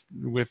deal with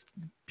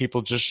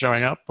people just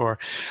showing up? Or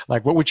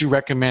like, what would you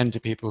recommend to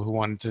people who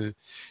wanted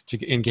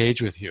to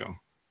engage with you?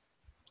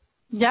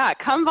 Yeah,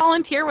 come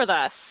volunteer with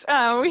us.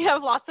 We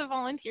have lots of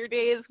volunteer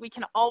days. We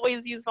can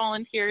always use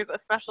volunteers,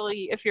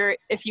 especially if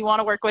you want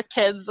to work with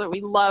kids.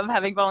 We love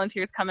having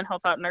volunteers come and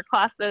help out in our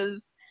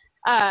classes.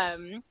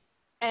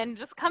 And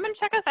just come and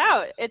check us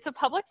out.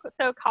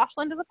 So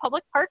Koshland is a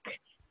public park.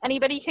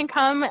 Anybody can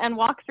come and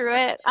walk through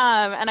it.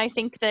 And I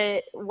think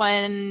that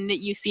when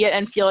you see it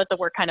and feel it, the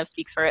work kind of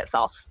speaks for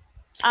itself.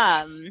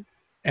 And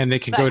they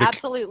can go to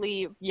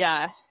absolutely,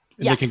 yeah.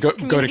 And they can go to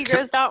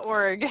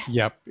communitygrows.org.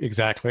 Yep,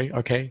 exactly.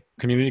 Okay,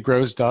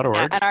 communitygrows.org.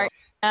 Yeah, and our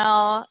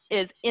email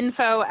is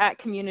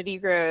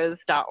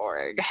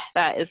info@communitygrows.org.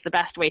 That is the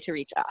best way to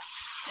reach us.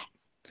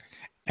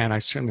 And I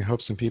certainly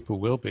hope some people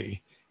will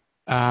be.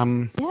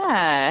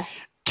 Yeah.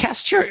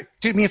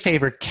 Do me a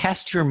favor,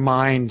 cast your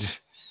mind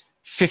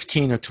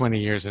 15 or 20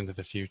 years into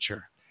the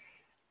future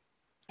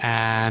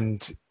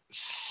and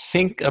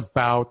think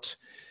about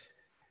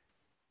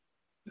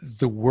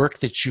the work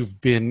that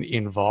you've been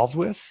involved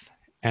with,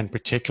 and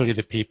particularly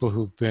the people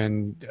who've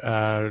been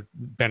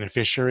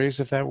beneficiaries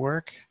of that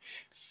work,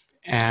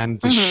 and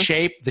the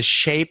shape,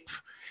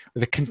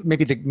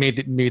 maybe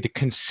the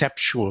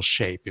conceptual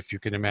shape, if you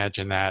can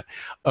imagine that,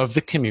 of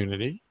the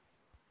community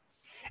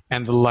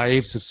and the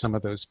lives of some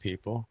of those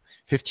people.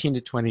 15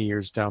 to 20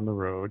 years down the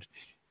road,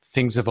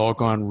 things have all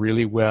gone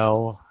really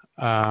well.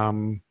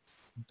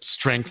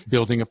 Strength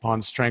building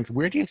upon strength.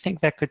 Where do you think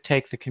that could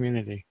take the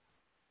community?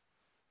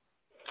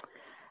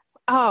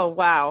 Oh,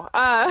 wow.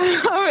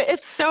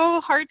 It's so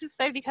hard to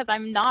say because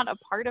I'm not a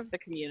part of the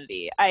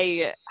community.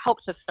 I help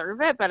to serve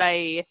it, but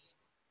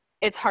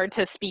it's hard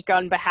to speak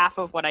on behalf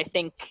of what I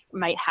think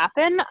might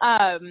happen.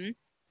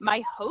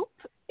 My hope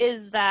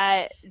is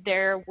that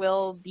there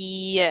will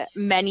be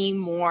many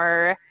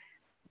more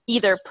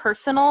either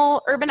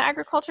personal urban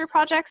agriculture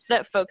projects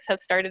that folks have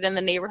started in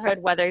the neighborhood,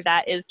 whether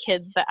that is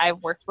kids that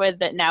I've worked with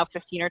that now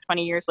 15 or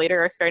 20 years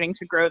later are starting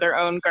to grow their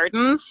own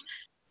gardens.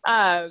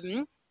 So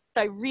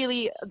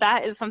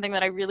that is something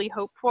that I really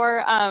hope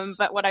for.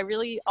 But what I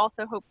really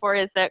also hope for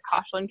is that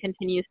Koshland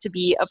continues to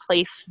be a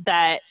place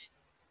that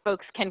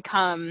folks can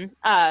come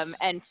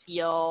and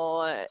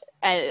feel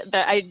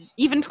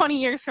even 20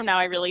 years from now,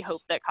 I really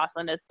hope that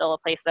Koshland is still a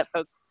place that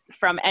folks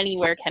from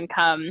anywhere can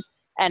come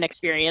and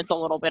experience a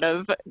little bit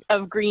of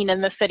green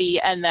in the city,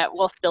 and that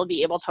we'll still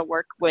be able to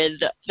work with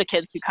the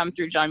kids who come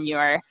through John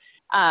Muir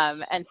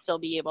and still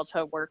be able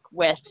to work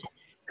with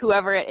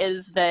whoever it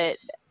is that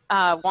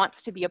wants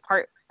to be a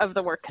part of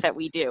the work that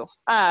we do.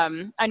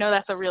 I know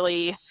that's a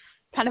really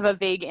kind of a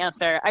vague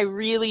answer.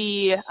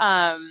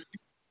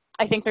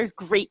 I think there's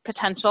great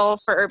potential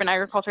for urban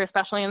agriculture,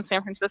 especially in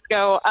San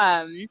Francisco.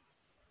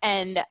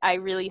 And I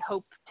really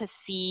hope to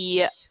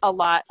see a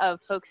lot of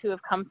folks who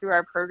have come through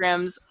our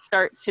programs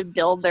start to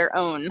build their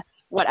own,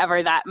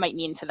 whatever that might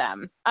mean to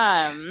them,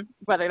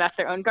 whether that's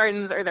their own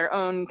gardens or their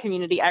own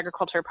community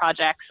agriculture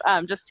projects,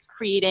 just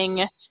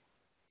creating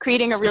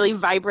a really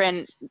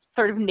vibrant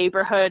sort of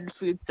neighborhood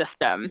food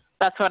system.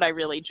 That's what I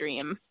really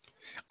dream.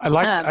 And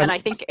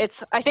I think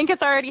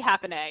it's already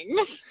happening.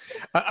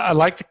 I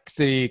like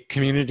the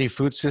community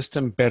food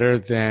system better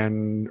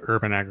than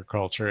urban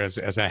agriculture as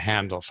a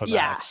handle for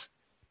that.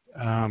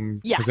 I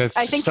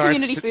think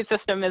community food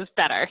system is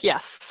better.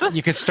 Yes.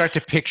 You could start to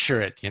picture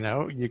it,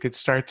 you could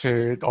start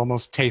to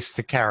almost taste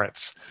the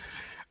carrots.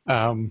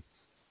 Urban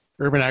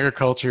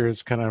agriculture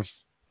is kind of,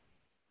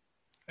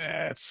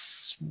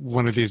 it's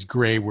one of these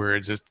gray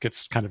words. It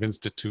gets kind of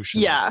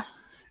institutional. Yeah.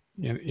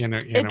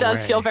 It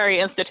does feel very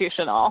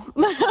institutional.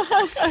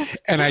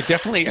 And I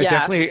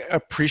definitely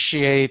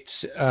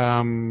appreciate,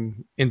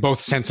 in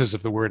both senses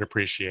of the word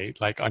appreciate,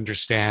 like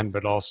understand,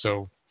 but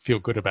also feel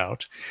good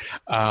about,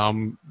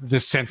 the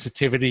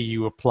sensitivity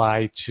you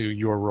apply to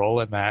your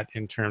role in that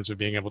in terms of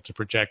being able to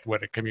project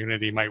what a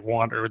community might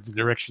want or the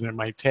direction it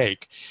might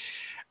take.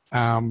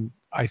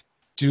 I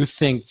do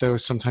think, though,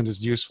 sometimes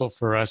it's useful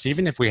for us,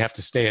 even if we have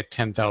to stay at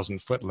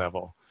 10,000 foot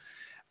level,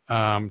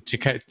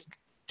 to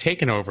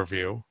take an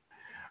overview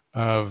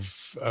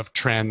of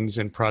trends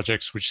and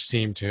projects which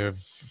seem to have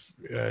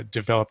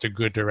developed a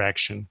good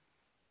direction,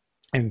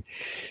 and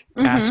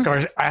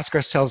ask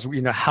ourselves,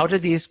 how do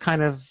these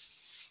kind of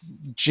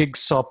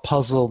jigsaw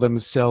puzzle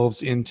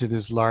themselves into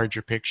this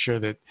larger picture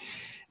that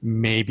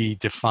may be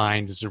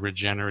defined as a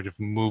regenerative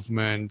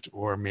movement,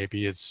 or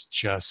maybe it's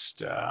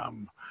just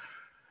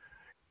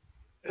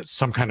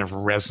some kind of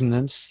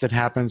resonance that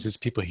happens as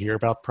people hear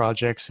about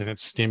projects, and it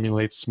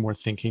stimulates more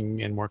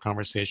thinking and more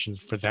conversations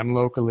for them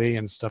locally,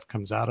 and stuff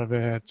comes out of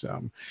it.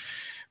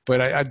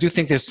 But I do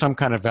think there's some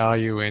kind of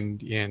value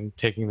in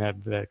taking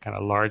that kind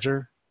of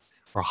larger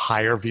or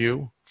higher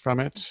view from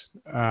it,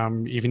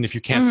 even if you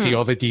can't see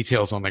all the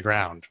details on the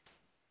ground.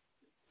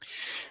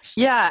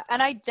 Yeah,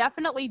 and I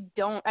definitely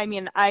don't,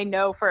 I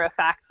know for a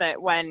fact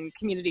that when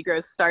Community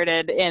Grows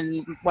started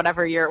in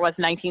whatever year it was,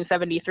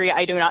 1973,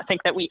 I do not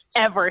think that we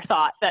ever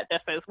thought that this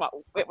is what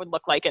it would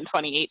look like in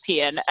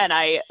 2018. And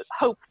I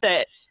hope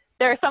that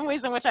there are some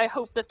ways in which I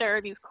hope that there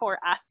are these core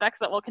aspects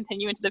that will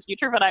continue into the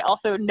future, but I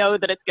also know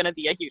that it's going to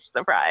be a huge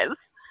surprise.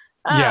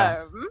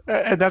 Yeah. Um,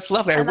 That's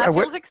lovely. and that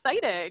feels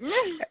exciting.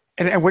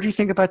 And what do you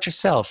think about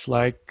yourself?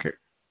 Like,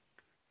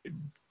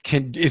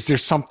 is there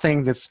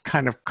something that's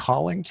kind of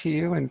calling to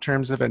you in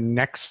terms of a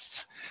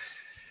next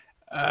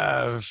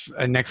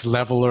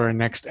level or a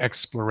next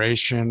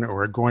exploration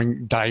or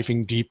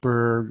diving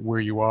deeper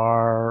where you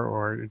are,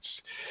 or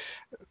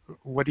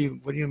what are you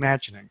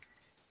imagining?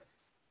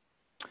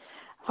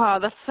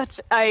 Wow,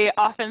 I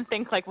often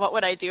think like, what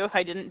would I do if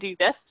I didn't do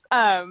this?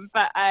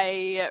 But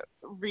I'm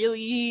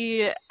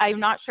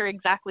not sure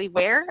exactly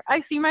where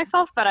I see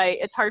myself, but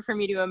it's hard for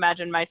me to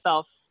imagine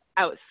myself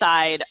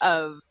outside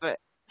of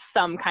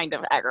some kind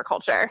of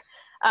agriculture,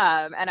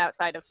 and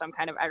outside of some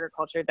kind of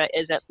agriculture that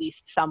is at least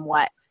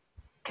somewhat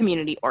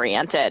community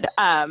oriented.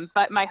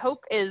 But my hope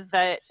as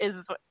a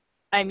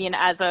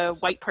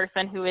white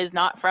person who is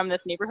not from this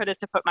neighborhood, is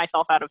to put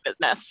myself out of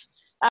business.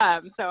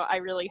 So I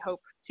really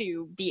hope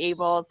to be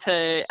able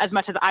to, as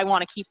much as I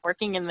want to keep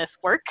working in this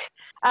work,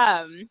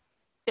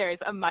 there's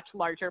a much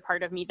larger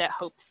part of me that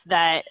hopes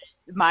that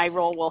my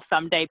role will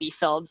someday be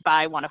filled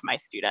by one of my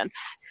students.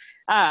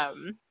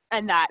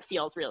 And that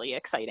feels really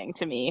exciting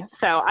to me.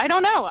 So I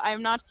don't know.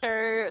 I'm not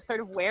sure sort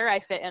of where I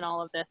fit in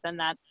all of this. And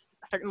that's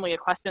certainly a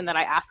question that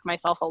I ask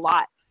myself a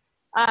lot.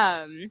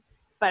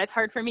 But it's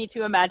hard for me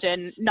to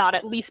imagine not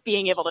at least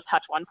being able to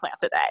touch one plant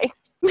a day.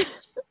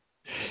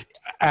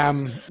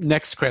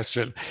 Next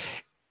question.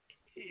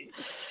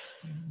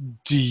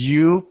 Do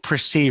you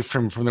perceive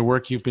from the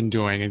work you've been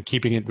doing and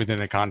keeping it within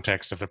the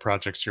context of the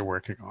projects you're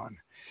working on,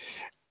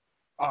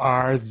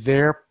 are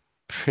there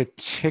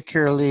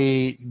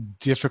particularly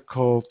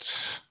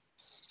difficult,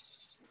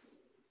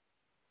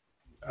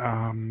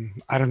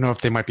 I don't know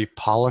if they might be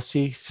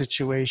policy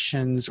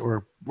situations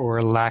or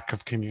a lack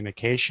of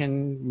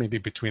communication, maybe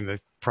between the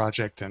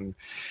project and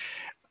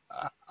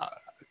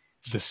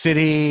the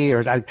city, or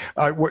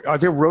are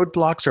there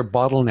roadblocks or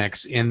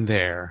bottlenecks in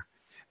there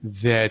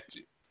that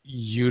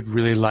you'd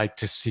really like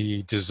to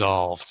see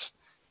dissolved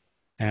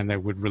and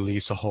that would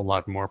release a whole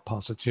lot more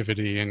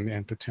positivity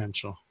and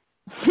potential?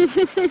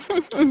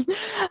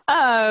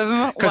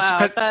 Wow,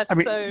 that's a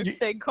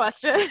big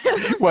question.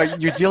 Well,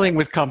 you're dealing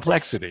with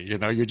complexity,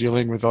 you're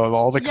dealing with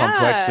all the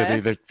complexity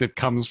that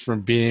comes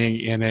from being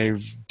in a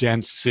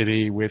dense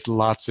city with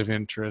lots of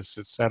interests,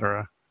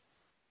 etc.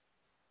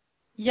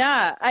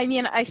 Yeah, I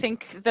mean, I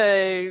think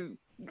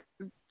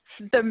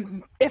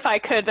if I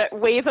could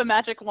wave a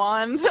magic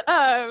wand,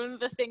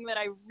 the thing that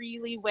I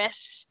really wish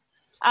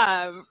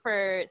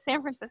for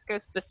San Francisco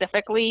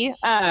specifically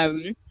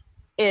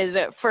is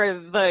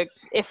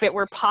if it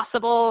were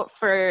possible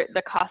for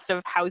the cost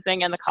of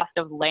housing and the cost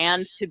of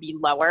land to be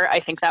lower.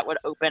 I think that would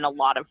open a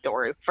lot of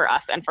doors for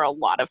us and for a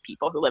lot of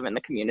people who live in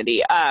the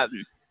community. I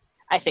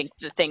think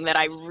the thing that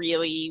I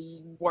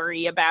really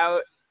worry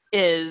about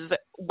is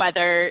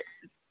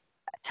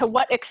to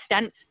what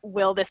extent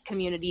will this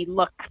community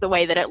look the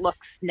way that it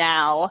looks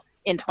now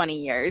in 20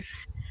 years?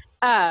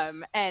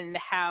 And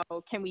how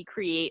can we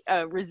create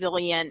a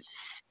resilient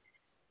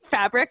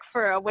fabric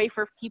for a way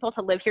for people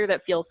to live here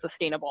that feels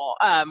sustainable,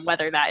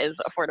 whether that is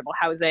affordable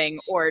housing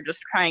or just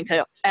trying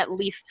to at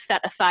least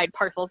set aside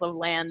parcels of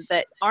land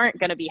that aren't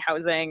going to be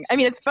housing. I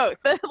mean, it's both.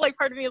 Like,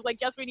 part of me is like,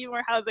 yes, we need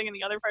more housing. And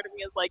the other part of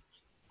me is like,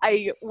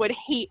 I would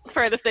hate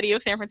for the city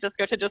of San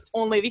Francisco to just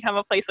only become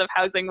a place of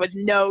housing with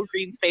no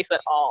green space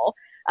at all.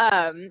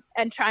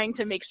 And trying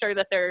to make sure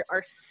that there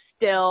are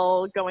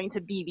still going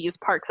to be these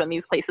parks and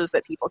these places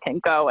that people can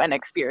go and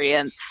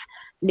experience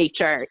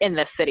nature in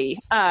this city.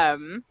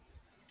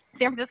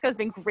 San Francisco has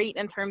been great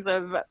in terms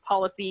of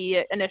policy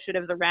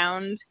initiatives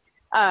around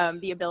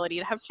the ability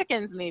to have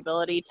chickens and the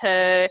ability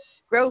to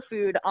grow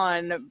food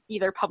on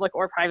either public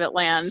or private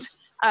land.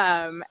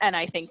 And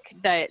I think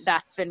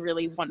that's been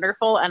really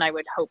wonderful. And I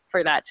would hope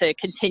for that to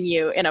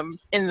continue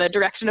in the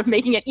direction of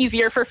making it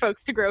easier for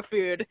folks to grow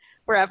food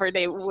wherever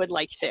they would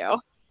like to.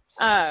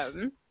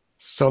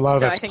 So a lot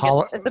of that's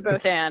it's a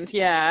both and,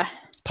 yeah.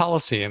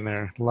 Policy in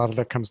there. A lot of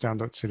that comes down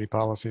to city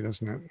policy,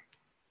 doesn't it?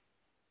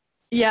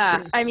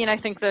 Yeah, I mean, I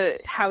think the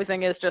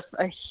housing is just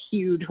a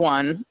huge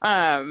one.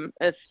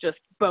 It's just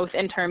both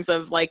in terms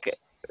of like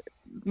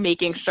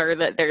making sure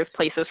that there's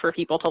places for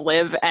people to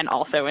live, and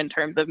also in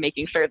terms of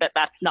making sure that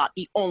that's not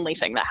the only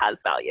thing that has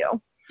value.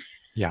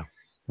 Yeah,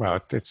 well,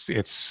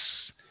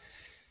 it's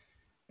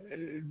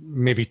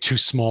maybe too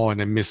small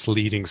and a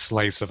misleading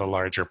slice of a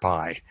larger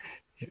pie.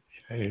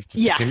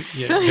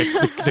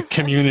 The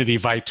community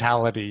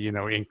vitality,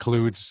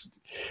 includes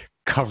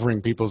covering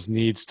people's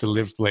needs to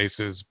live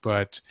places,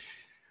 but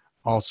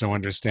also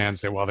understands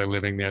that while they're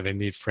living there, they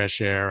need fresh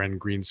air and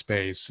green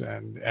space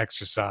and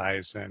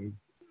exercise and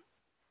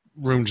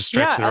room to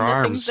stretch their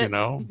arms, the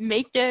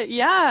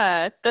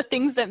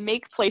things that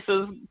make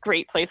places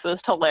great places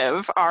to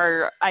live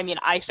are, I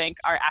think,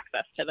 our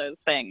access to those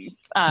things.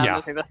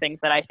 Those are the things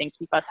that I think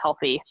keep us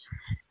healthy.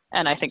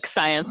 And I think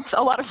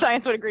a lot of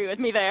science would agree with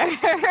me there.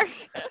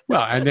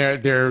 Well, and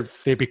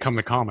they become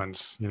the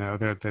commons,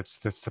 that's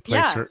the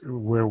place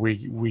where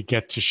we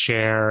get to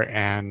share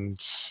and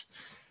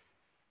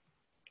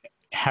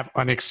have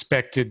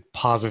unexpected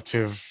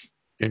positive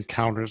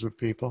encounters with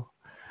people.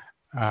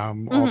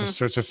 all the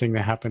sorts of things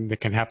that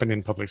can happen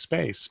in public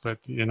space, but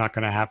you're not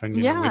going to happen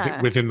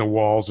within the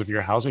walls of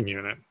your housing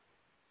unit.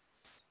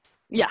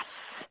 Yes,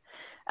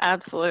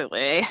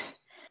 absolutely.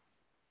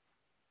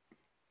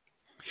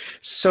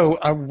 So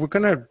we're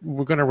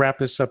gonna wrap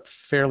this up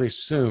fairly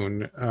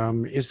soon.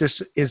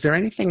 Is there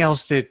anything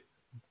else that,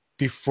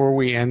 before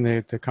we end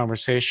the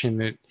conversation,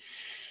 that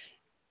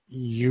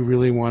you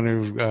really want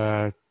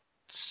to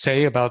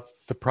say about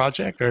the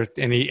project, or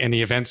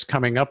any events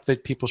coming up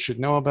that people should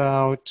know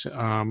about?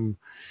 I'm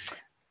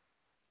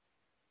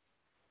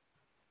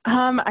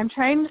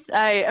trying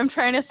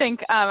to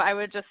think. I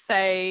would just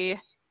say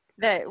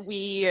that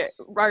we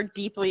are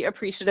deeply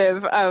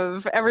appreciative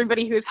of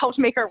everybody who's helped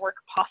make our work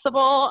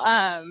possible,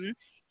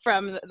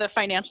 from the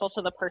financial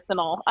to the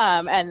personal,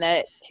 and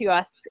that to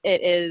us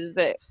it is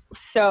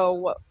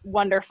so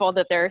wonderful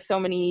that there are so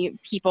many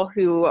people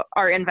who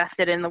are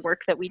invested in the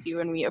work that we do,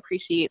 and we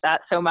appreciate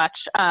that so much.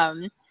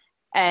 And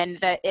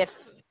that if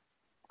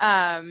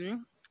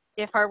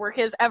our work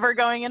is ever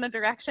going in a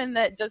direction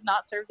that does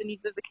not serve the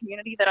needs of the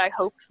community, that I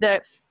hope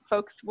that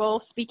folks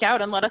will speak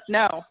out and let us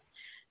know.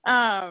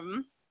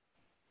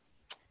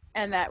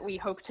 And that we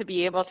hope to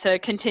be able to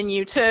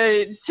continue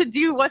to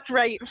do what's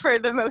right for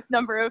the most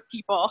number of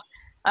people,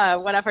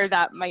 whatever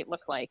that might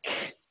look like.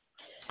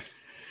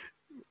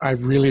 I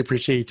really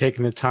appreciate you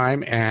taking the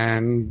time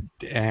and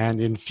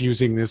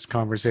infusing this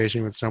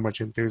conversation with so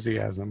much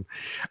enthusiasm.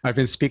 I've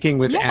been speaking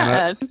with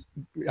Anna.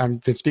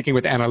 I've been speaking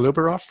with Anna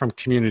Luberoff from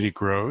Community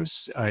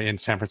Grows in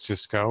San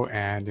Francisco.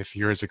 And if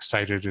you're as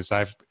excited as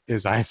I've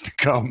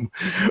become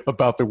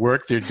about the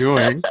work they're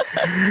doing,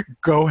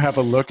 go have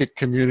a look at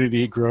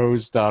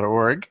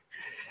communitygrows.org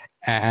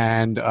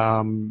and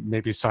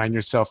maybe sign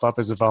yourself up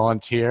as a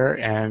volunteer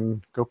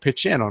and go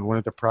pitch in on one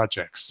of the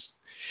projects.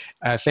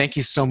 Thank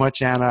you so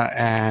much, Anna,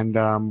 and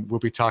we'll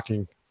be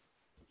talking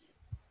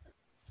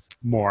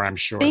more, I'm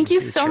sure. Thank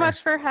you so much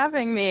for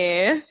having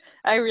me.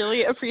 I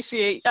really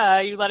appreciate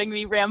you letting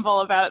me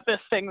ramble about this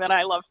thing that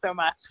I love so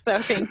much. So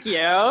thank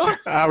you.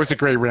 That was a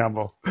great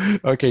ramble.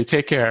 Okay,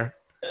 take care.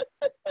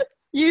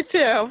 You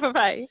too.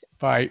 Bye-bye.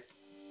 Bye.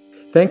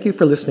 Thank you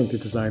for listening to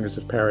Designers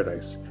of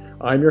Paradise.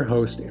 I'm your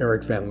host,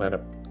 Eric Van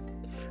Lennep.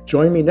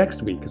 Join me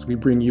next week as we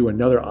bring you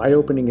another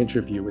eye-opening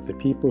interview with the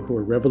people who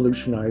are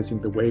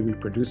revolutionizing the way we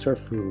produce our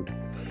food.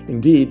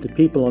 Indeed, the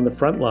people on the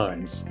front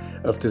lines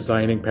of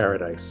designing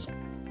paradise.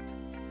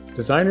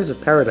 Designers of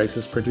Paradise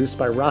is produced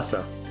by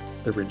RASA,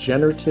 the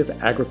Regenerative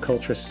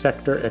Agriculture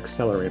Sector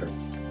Accelerator.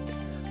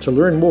 To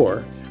learn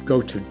more,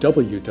 go to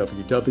www.rasa.ag.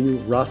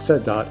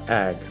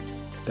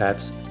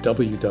 That's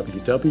www.rasa.ag.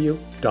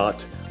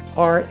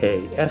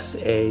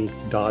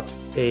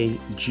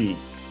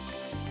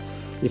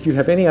 If you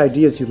have any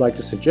ideas you'd like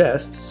to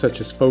suggest,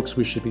 such as folks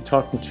we should be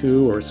talking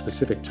to or a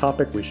specific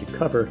topic we should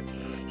cover,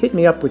 hit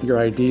me up with your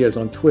ideas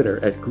on Twitter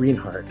at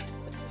Greenheart.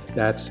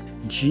 That's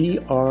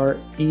GREEN_HEART,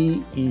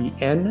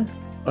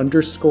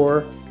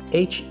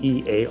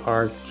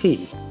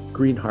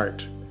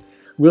 Greenheart.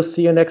 We'll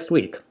see you next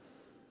week.